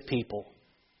His people.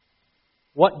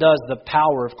 What does the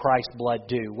power of Christ's blood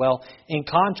do? Well, in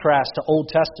contrast to Old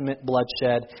Testament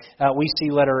bloodshed, we see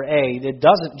letter A. It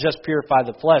doesn't just purify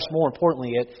the flesh. More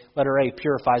importantly, letter A,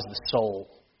 purifies the soul.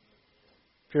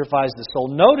 Purifies the soul.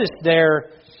 Notice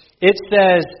there, it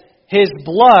says, His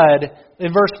blood,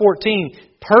 in verse 14,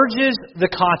 purges the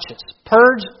conscience.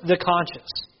 Purge the conscience.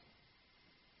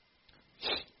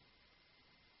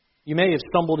 You may have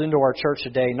stumbled into our church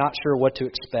today not sure what to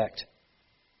expect.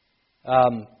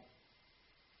 You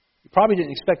probably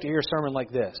didn't expect to hear a sermon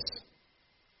like this.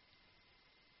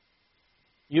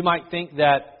 You might think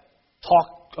that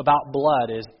talk about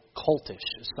blood is cultish,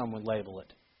 as some would label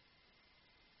it.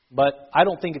 But I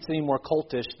don't think it's any more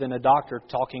cultish than a doctor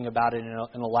talking about it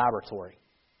in a laboratory.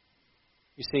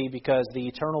 You see, because the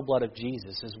eternal blood of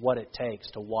Jesus is what it takes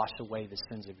to wash away the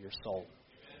sins of your soul.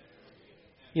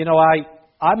 You know,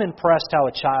 I'm impressed how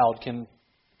a child can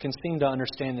seem to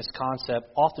understand this concept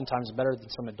oftentimes better than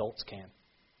some adults can.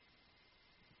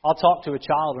 I'll talk to a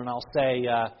child and I'll say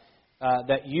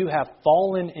that you have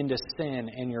fallen into sin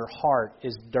and your heart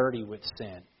is dirty with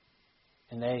sin.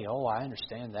 And they, I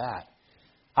understand that.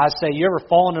 I say, you ever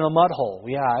fallen in a mud hole?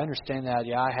 Yeah, I understand that.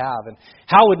 Yeah, I have. And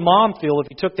how would Mom feel if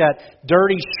you took that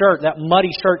dirty shirt, that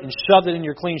muddy shirt, and shoved it in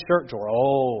your clean shirt drawer?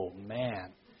 Oh,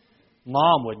 man.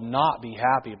 Mom would not be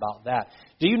happy about that.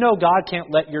 Do you know God can't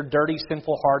let your dirty,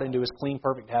 sinful heart into His clean,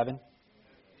 perfect heaven?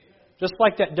 Just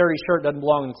like that dirty shirt doesn't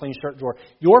belong in the clean shirt drawer.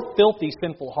 Your filthy,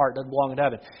 sinful heart doesn't belong in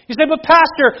heaven. You say, but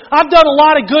Pastor, I've done a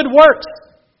lot of good works.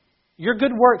 Your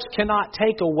good works cannot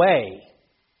take away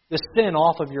the sin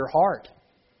off of your heart.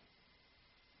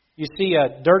 You see,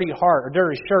 a dirty heart or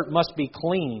dirty shirt must be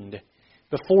cleaned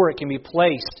before it can be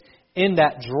placed in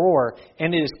that drawer.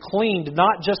 And it is cleaned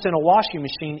not just in a washing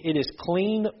machine, it is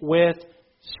cleaned with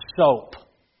soap.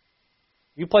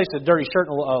 You place a dirty shirt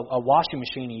in a washing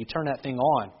machine and you turn that thing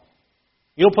on.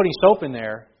 You don't put any soap in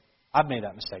there. I've made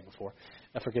that mistake before.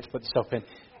 I forget to put the soap in.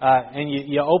 And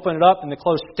you open it up and the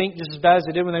clothes stink just as bad as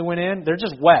they did when they went in. They're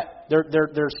just wet.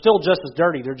 They're still just as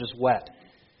dirty. They're just wet.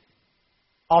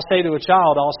 I'll say to a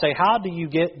child, how do you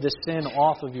get the sin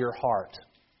off of your heart?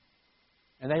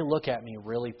 And they look at me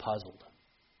really puzzled.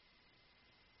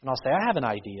 And I'll say, I have an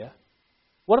idea.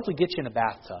 What if we get you in a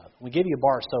bathtub? We give you a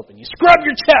bar of soap and you scrub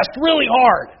your chest really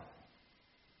hard.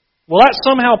 Will that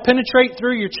somehow penetrate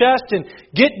through your chest and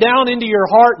get down into your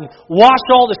heart and wash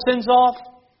all the sins off?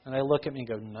 And they look at me and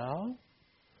go, no.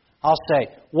 I'll say,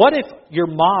 what if your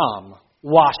mom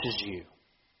washes you?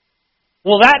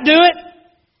 Will that do it?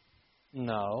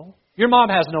 No. Your mom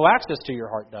has no access to your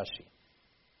heart, does she?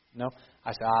 No.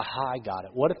 I say, I got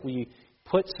it. What if we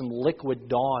put some liquid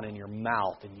Dawn in your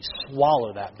mouth and you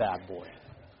swallow that bad boy?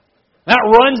 That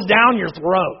runs down your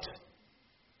throat.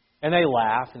 And they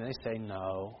laugh and they say,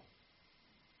 no.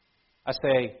 I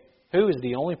say, who is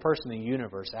the only person in the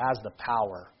universe that has the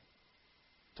power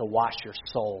to wash your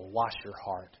soul, wash your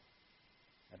heart?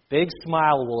 A big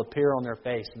smile will appear on their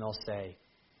face and they'll say,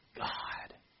 God.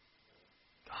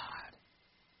 God.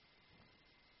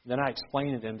 Then I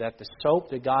explain to them that the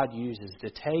soap that God uses to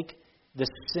take the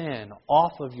sin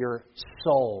off of your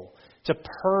soul, to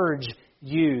purge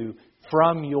you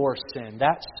from your sin,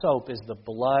 that soap is the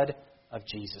blood of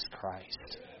Jesus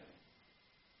Christ.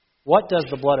 What does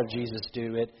the blood of Jesus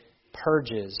do? It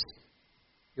purges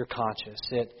your conscience.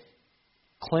 It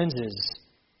cleanses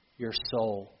your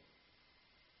soul.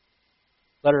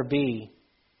 Letter B,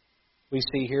 we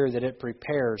see here that it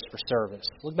prepares for service.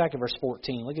 Look back at verse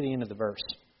 14. Look at the end of the verse.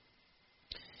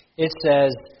 It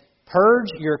says, purge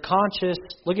your conscience.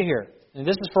 Look at here. And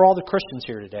this is for all the Christians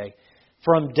here today.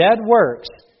 From dead works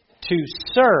to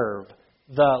serve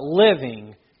the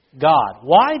living God.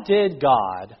 Why did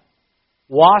God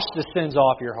wash the sins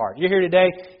off your heart? You're here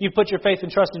today. You put your faith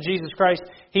and trust in Jesus Christ.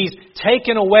 He's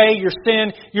taken away your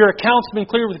sin. Your account's been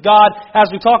cleared with God.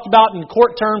 As we talked about in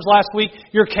court terms last week,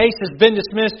 your case has been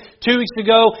dismissed. 2 weeks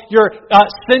ago, your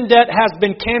sin debt has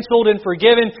been canceled and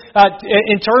forgiven.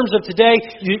 In terms of today,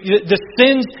 the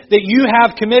sins that you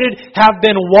have committed have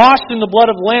been washed in the blood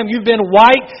of the Lamb. You've been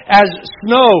white as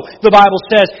snow, the Bible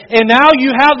says. And now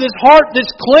you have this heart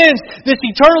that's cleansed, this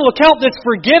eternal account that's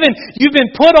forgiven. You've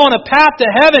been put on a path to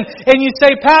heaven, and you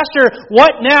say, Pastor,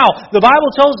 what now? The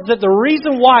Bible tells us that the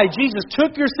reason why Jesus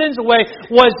took your sins away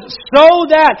was so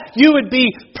that you would be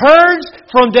purged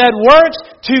from dead works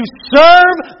to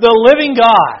serve the living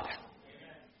God.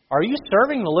 Are you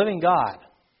serving the living God?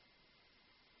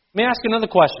 Let me ask another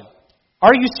question.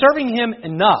 Are you serving Him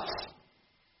enough?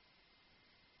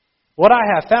 What I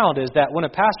have found is that when a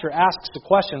pastor asks the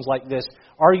questions like this,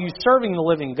 are you serving the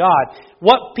living God?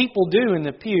 What people do in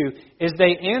the pew is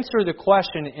they answer the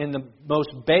question in the most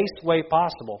base way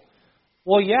possible.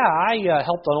 Well, yeah, I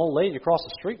helped an old lady across the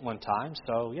street one time,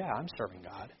 so yeah, I'm serving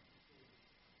God.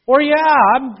 Or yeah,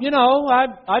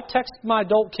 I text my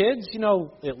adult kids,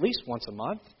 at least once a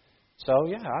month. So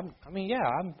yeah,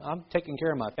 I'm taking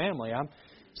care of my family. I'm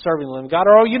serving the living God.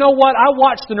 Or you know what? I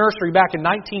watched the nursery back in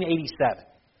 1987.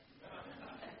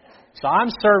 So I'm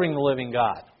serving the living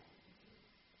God.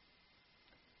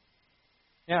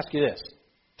 Let me ask you this.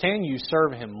 Can you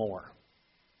serve Him more?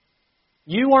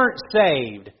 You weren't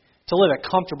saved to live a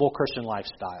comfortable Christian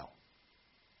lifestyle.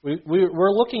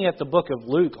 We're looking at the book of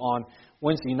Luke on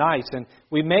Wednesday nights, and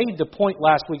we made the point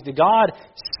last week that God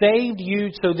saved you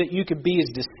so that you could be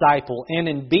His disciple. And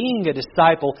in being a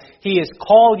disciple, He has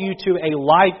called you to a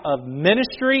life of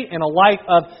ministry and a life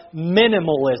of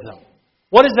minimalism.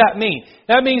 What does that mean?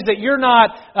 That means that you're not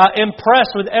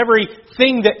impressed with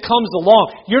everything that comes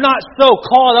along. You're not so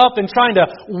caught up in trying to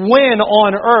win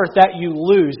on earth that you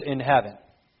lose in heaven.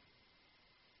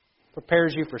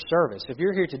 prepares you for service. If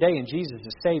you're here today and Jesus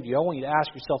has saved you, I want you to ask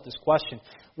yourself this question.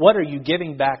 What are you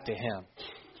giving back to Him?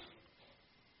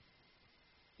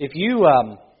 If you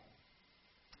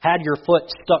had your foot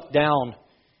stuck down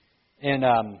in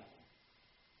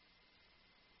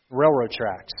railroad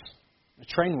tracks, the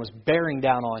train was bearing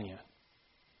down on you.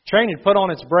 The train had put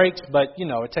on its brakes, but,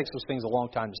 it takes those things a long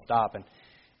time to stop. And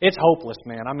it's hopeless,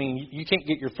 man. I mean, you can't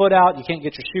get your foot out. You can't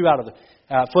get your shoe out of the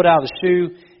foot out of the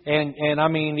shoe. And I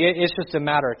mean, it's just a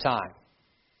matter of time.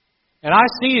 And I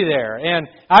see you there, and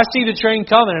I see the train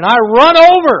coming, and I run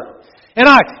over, and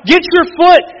I get your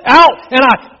foot out, and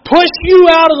I push you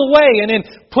out of the way. And in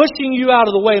pushing you out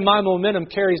of the way, my momentum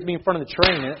carries me in front of the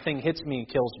train, and that thing hits me and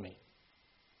kills me.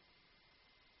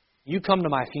 You come to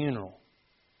my funeral,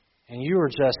 and you are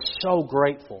just so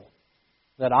grateful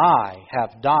that I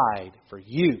have died for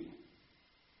you.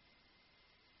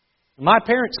 My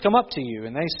parents come up to you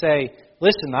and they say,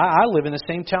 listen, I live in the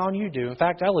same town you do. In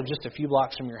fact, I live just a few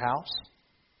blocks from your house.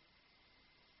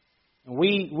 And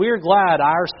we're glad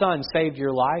our son saved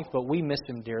your life, but we miss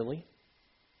him dearly.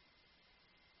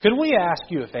 Could we ask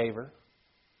you a favor?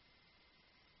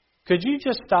 Could you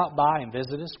just stop by and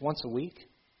visit us once a week?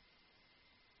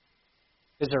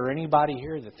 Is there anybody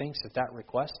here that thinks that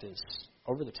request is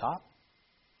over the top?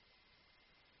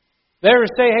 They're to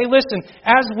say, hey, listen,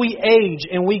 as we age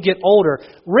and we get older,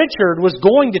 Richard was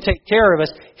going to take care of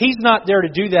us. He's not there to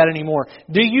do that anymore.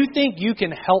 Do you think you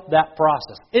can help that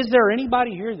process? Is there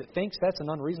anybody here that thinks that's an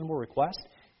unreasonable request?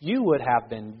 You would have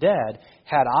been dead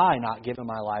had I not given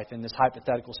my life in this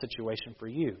hypothetical situation for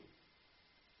you.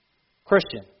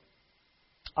 Christian,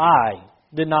 I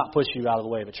did not push you out of the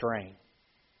way of a train.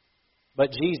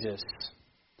 But Jesus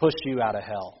pushed you out of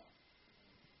hell.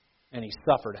 And He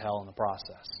suffered hell in the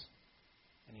process.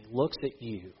 And He looks at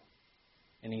you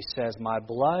and He says, my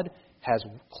blood has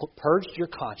purged your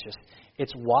conscience.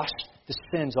 It's washed the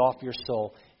sins off your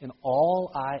soul. And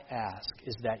all I ask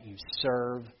is that you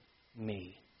serve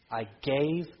me. I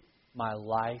gave my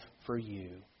life for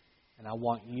you. And I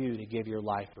want you to give your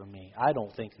life for me. I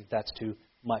don't think that that's too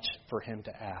much for Him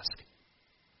to ask.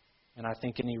 And I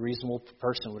think any reasonable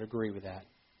person would agree with that.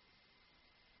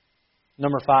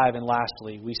 Number 5, and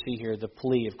lastly, we see here the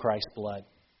plea of Christ's blood.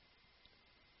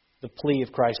 The plea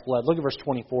of Christ's blood. Look at verse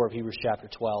 24 of Hebrews chapter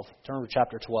 12. Turn to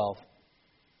chapter 12.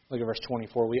 Look at verse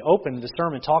 24. We opened the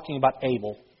sermon talking about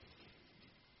Abel.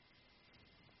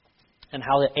 And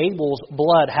how that Abel's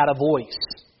blood had a voice.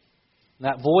 And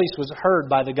that voice was heard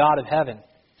by the God of heaven.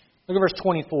 Look at verse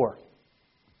 24.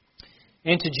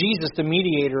 And to Jesus, the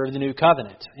mediator of the new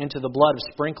covenant, and to the blood of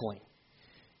sprinkling,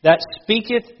 that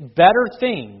speaketh better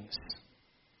things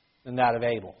than that of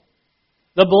Abel.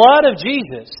 The blood of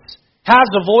Jesus has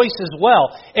a voice as well,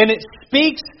 and it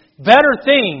speaks better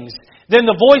things than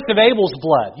the voice of Abel's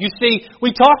blood. You see,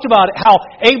 we talked about it, how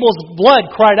Abel's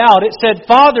blood cried out. It said,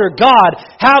 Father God,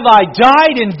 have I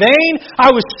died in vain?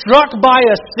 I was struck by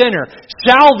a sinner.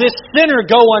 Shall this sinner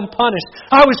go unpunished?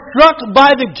 I was struck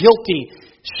by the guilty.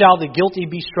 Shall the guilty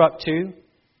be struck too?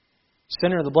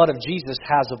 Sinner, the blood of Jesus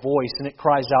has a voice, and it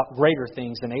cries out greater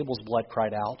things than Abel's blood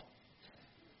cried out.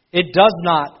 It does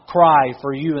not cry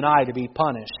for you and I to be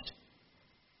punished.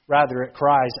 Rather, it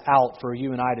cries out for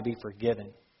you and I to be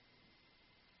forgiven.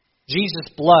 Jesus'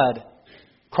 blood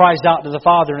cries out to the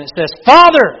Father, and it says,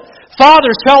 Father, Father,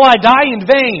 shall I die in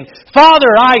vain? Father,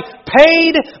 I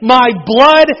paid my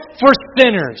blood for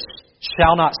sinners.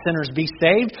 Shall not sinners be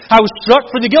saved? I was struck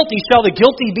for the guilty. Shall the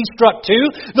guilty be struck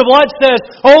too? The blood says,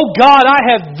 Oh God, I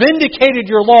have vindicated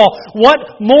your law.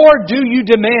 What more do you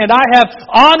demand? I have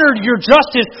honored your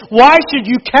justice. Why should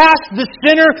you cast the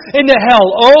sinner into hell?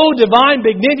 Oh, divine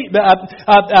benignity,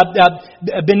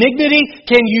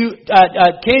 can you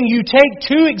take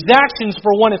two exactions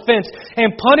for one offense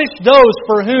and punish those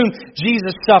for whom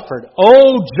Jesus suffered?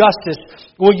 Oh, justice,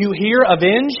 will you here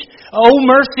avenge? Oh,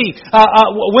 mercy,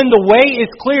 when the way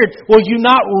is cleared, will you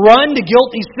not run to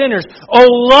guilty sinners? Oh,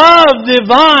 love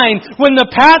divine, when the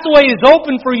pathway is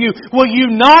open for you, will you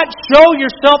not show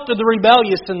yourself to the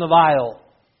rebellious and the vile?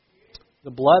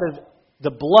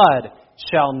 The blood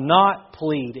shall not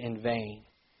plead in vain.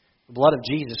 The blood of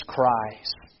Jesus cries.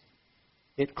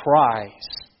 It cries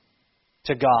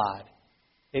to God.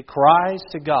 It cries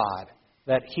to God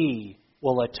that He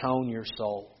will atone your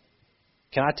soul.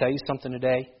 Can I tell you something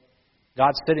today?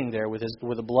 God's sitting there with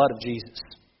the blood of Jesus,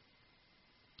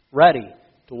 ready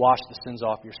to wash the sins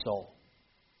off your soul.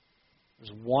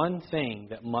 There's one thing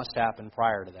that must happen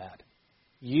prior to that.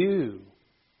 You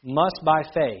must, by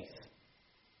faith,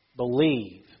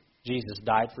 believe Jesus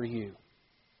died for you.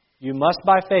 You must,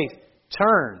 by faith,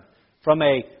 turn from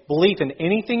a belief in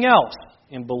anything else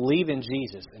and believe in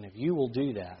Jesus. And if you will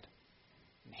do that,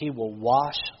 He will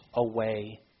wash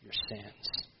away your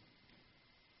sins.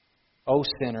 O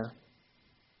sinner,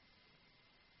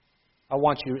 I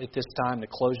want you at this time to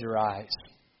close your eyes.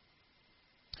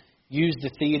 Use the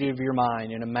theater of your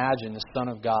mind and imagine the Son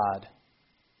of God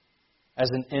as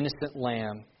an innocent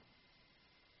lamb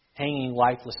hanging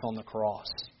lifeless on the cross.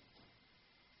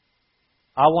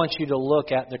 I want you to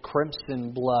look at the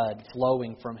crimson blood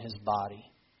flowing from His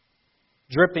body,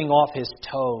 dripping off His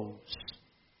toes,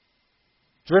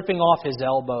 dripping off His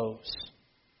elbows,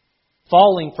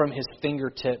 falling from His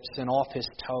fingertips and off His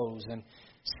toes, and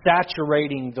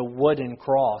saturating the wooden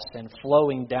cross and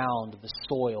flowing down to the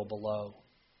soil below.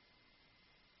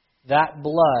 That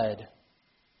blood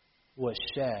was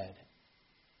shed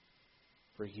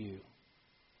for you.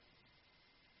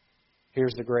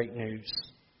 Here's the great news.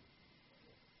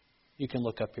 You can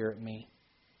look up here at me.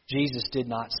 Jesus did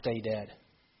not stay dead.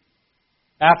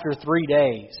 After 3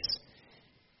 days,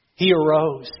 He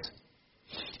arose.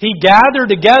 He gathered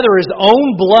together His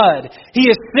own blood. He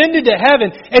ascended to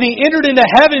heaven and He entered into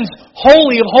heaven's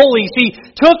holy of holies. He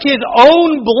took His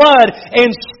own blood and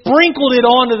sprinkled it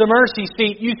onto the mercy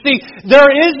seat. You see,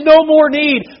 there is no more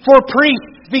need for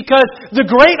priests because the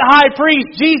great high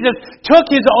priest, Jesus, took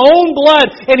His own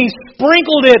blood and He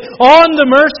sprinkled it on the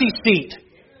mercy seat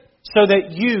so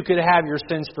that you could have your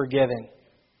sins forgiven.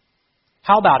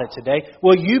 How about it today?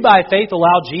 Will you by faith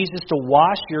allow Jesus to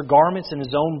wash your garments in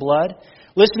His own blood?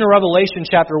 Listen to Revelation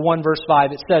chapter 1 verse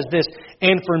 5. It says this,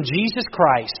 "And from Jesus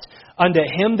Christ unto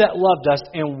Him that loved us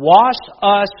and washed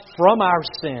us from our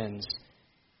sins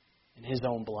in His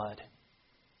own blood."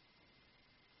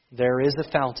 There is a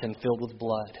fountain filled with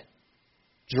blood,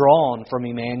 drawn from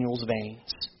Emmanuel's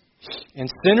veins.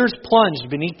 And sinners plunged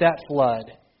beneath that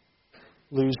flood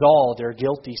lose all their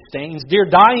guilty stains. Dear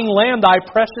dying Lamb, Thy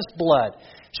precious blood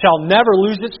shall never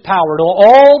lose its power till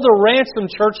all the ransomed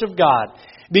church of God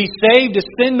be saved to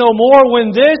sin no more.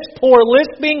 When this poor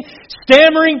lisping,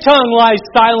 stammering tongue lies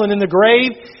silent in the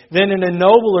grave, then in a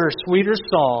nobler, sweeter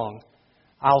song,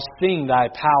 I'll sing Thy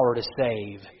power to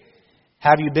save.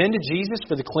 Have you been to Jesus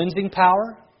for the cleansing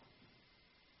power?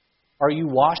 Are you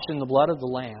washed in the blood of the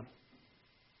Lamb?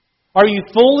 Are you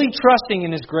fully trusting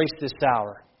in His grace this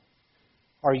hour?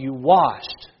 Are you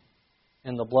washed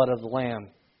in the blood of the Lamb?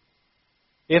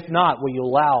 If not, will you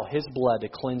allow His blood to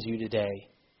cleanse you today?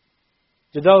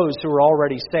 To those who are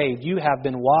already saved, you have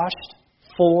been washed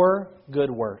for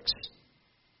good works.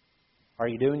 Are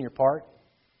you doing your part?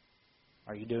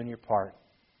 Are you doing your part?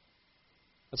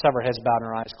 Let's have our heads bowed and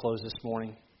our eyes closed this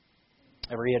morning.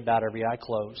 Every head bowed, every eye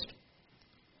closed.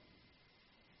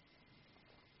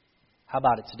 How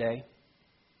about it today?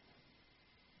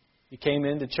 You came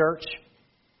into church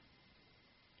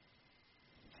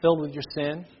filled with your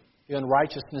sin, the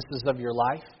unrighteousnesses of your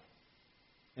life.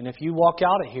 And if you walk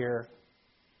out of here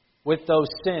with those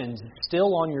sins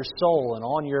still on your soul and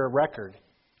on your record,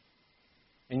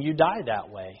 and you die that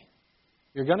way,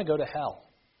 you're going to go to hell.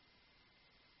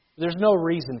 There's no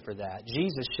reason for that.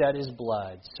 Jesus shed His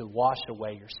blood to wash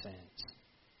away your sins.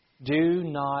 Do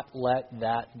not let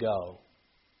that go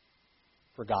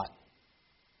forgotten.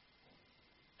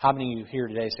 How many of you here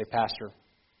today say, Pastor,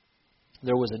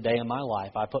 there was a day in my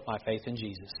life I put my faith in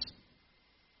Jesus.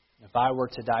 If I were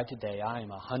to die today, I am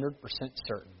 100%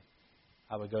 certain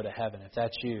I would go to heaven. If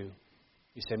that's you,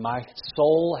 you say, my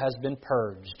soul has been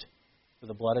purged with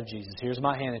the blood of Jesus. Here's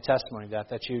my hand in testimony of that. If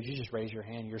that's you, you just raise your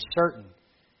hand. You're certain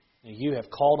that you have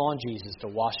called on Jesus to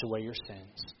wash away your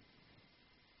sins.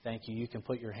 Thank you. You can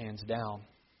put your hands down.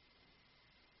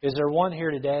 Is there one here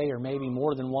today, or maybe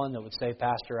more than one, that would say,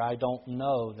 Pastor, I don't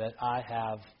know that I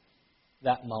have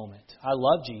that moment. I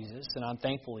love Jesus, and I'm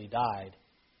thankful He died.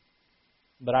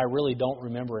 But I really don't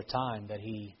remember a time that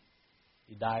He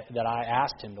died, that I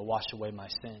asked Him to wash away my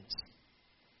sins.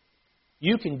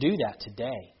 You can do that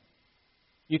today.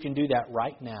 You can do that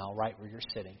right now, right where you're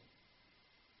sitting.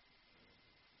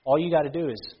 All you got to do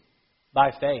is,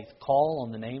 by faith, call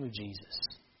on the name of Jesus.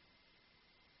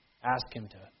 Ask Him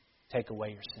to take away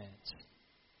your sins.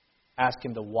 Ask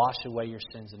Him to wash away your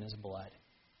sins in His blood.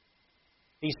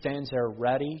 He stands there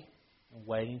ready and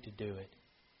waiting to do it.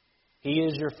 He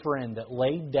is your friend that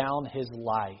laid down His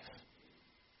life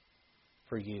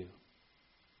for you.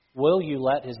 Will you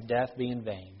let His death be in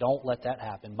vain? Don't let that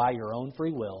happen. By your own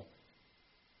free will,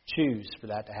 choose for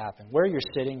that to happen. Where you're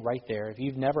sitting, right there, if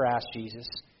you've never asked Jesus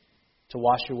to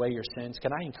wash away your sins,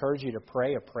 can I encourage you to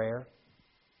pray a prayer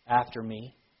after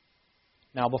me?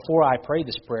 Now, before I pray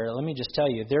this prayer, let me just tell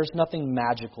you, there's nothing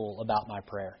magical about my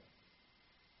prayer.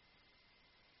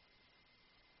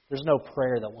 There's no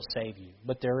prayer that will save you,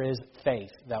 but there is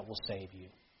faith that will save you.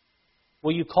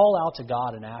 Will you call out to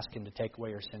God and ask Him to take away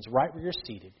your sins? Right where you're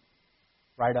seated,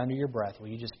 right under your breath, will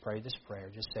you just pray this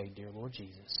prayer? Just say, Dear Lord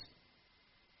Jesus,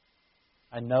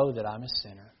 I know that I'm a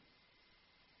sinner.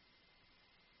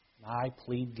 And I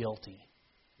plead guilty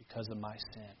because of my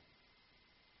sin.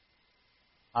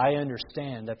 I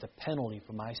understand that the penalty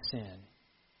for my sin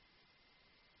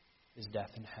is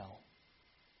death and hell.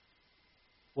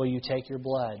 Will you take your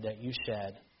blood that you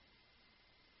shed?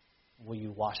 Will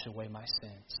you wash away my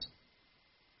sins?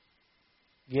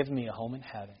 Give me a home in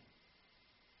heaven.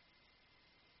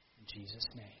 In Jesus'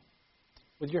 name.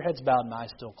 With your heads bowed and eyes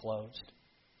still closed,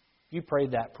 if you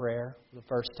prayed that prayer for the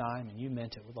first time and you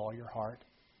meant it with all your heart,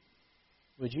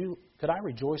 could I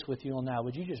rejoice with you on that?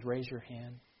 Would you just raise your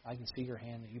hand? I can see your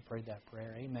hand that you prayed that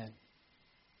prayer. Amen.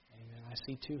 Amen. I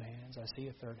see 2 hands. I see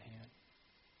a 3rd hand.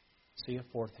 I see a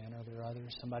 4th hand. Are there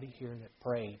others? Somebody here that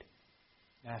prayed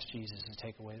and asked Jesus to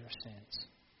take away their sins.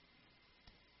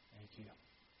 Thank you.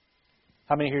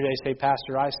 How many here today say,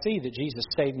 Pastor, I see that Jesus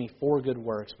saved me for good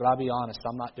works, but I'll be honest,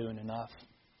 I'm not doing enough.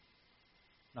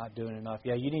 Not doing enough.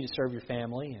 Yeah, you need to serve your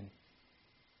family, and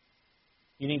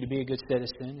you need to be a good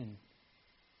citizen, and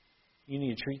you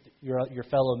need to treat your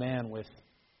fellow man with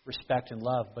respect and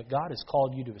love. But God has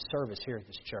called you to a service here at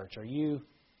this church. Are you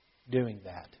doing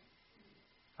that?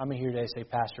 How many here today say,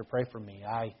 Pastor, pray for me?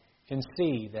 I can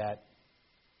see that,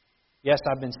 yes,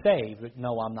 I've been saved, but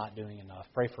no, I'm not doing enough.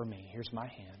 Pray for me. Here's my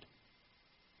hand.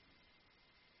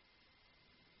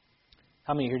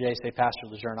 How many here today say, Pastor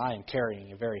Lejeune, I am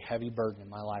carrying a very heavy burden in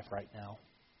my life right now.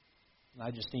 And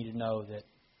I just need to know that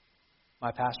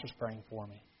my pastor's praying for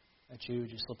me. That you would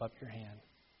just slip up your hand.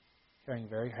 Carrying a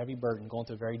very heavy burden, going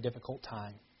through a very difficult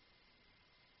time.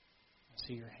 I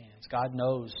see your hands. God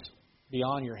knows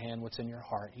beyond your hand what's in your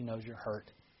heart. He knows your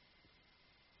hurt.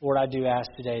 Lord, I do ask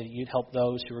today that you'd help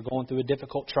those who are going through a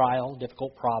difficult trial,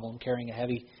 difficult problem, carrying a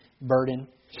heavy burden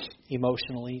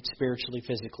emotionally, spiritually,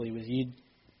 physically. Would you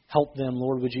help them,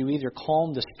 Lord? Would you either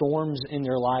calm the storms in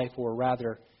their life or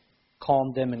rather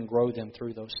calm them and grow them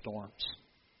through those storms?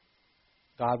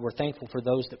 God, we're thankful for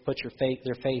those that put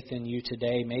their faith in you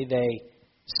today. May they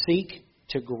seek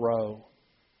to grow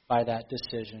by that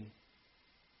decision.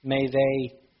 May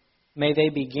they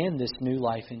begin this new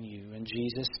life in you. In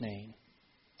Jesus' name,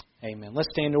 amen. Let's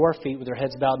stand to our feet with our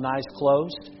heads bowed and eyes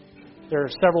closed. There are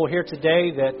several here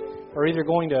today that are either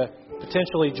going to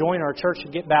potentially join our church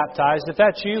and get baptized. If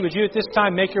that's you, would you at this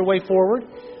time make your way forward?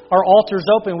 Our altar's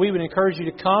open. We would encourage you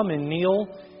to come and kneel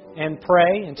and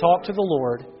pray and talk to the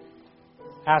Lord.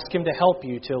 Ask Him to help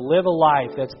you to live a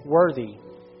life that's worthy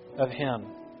of Him.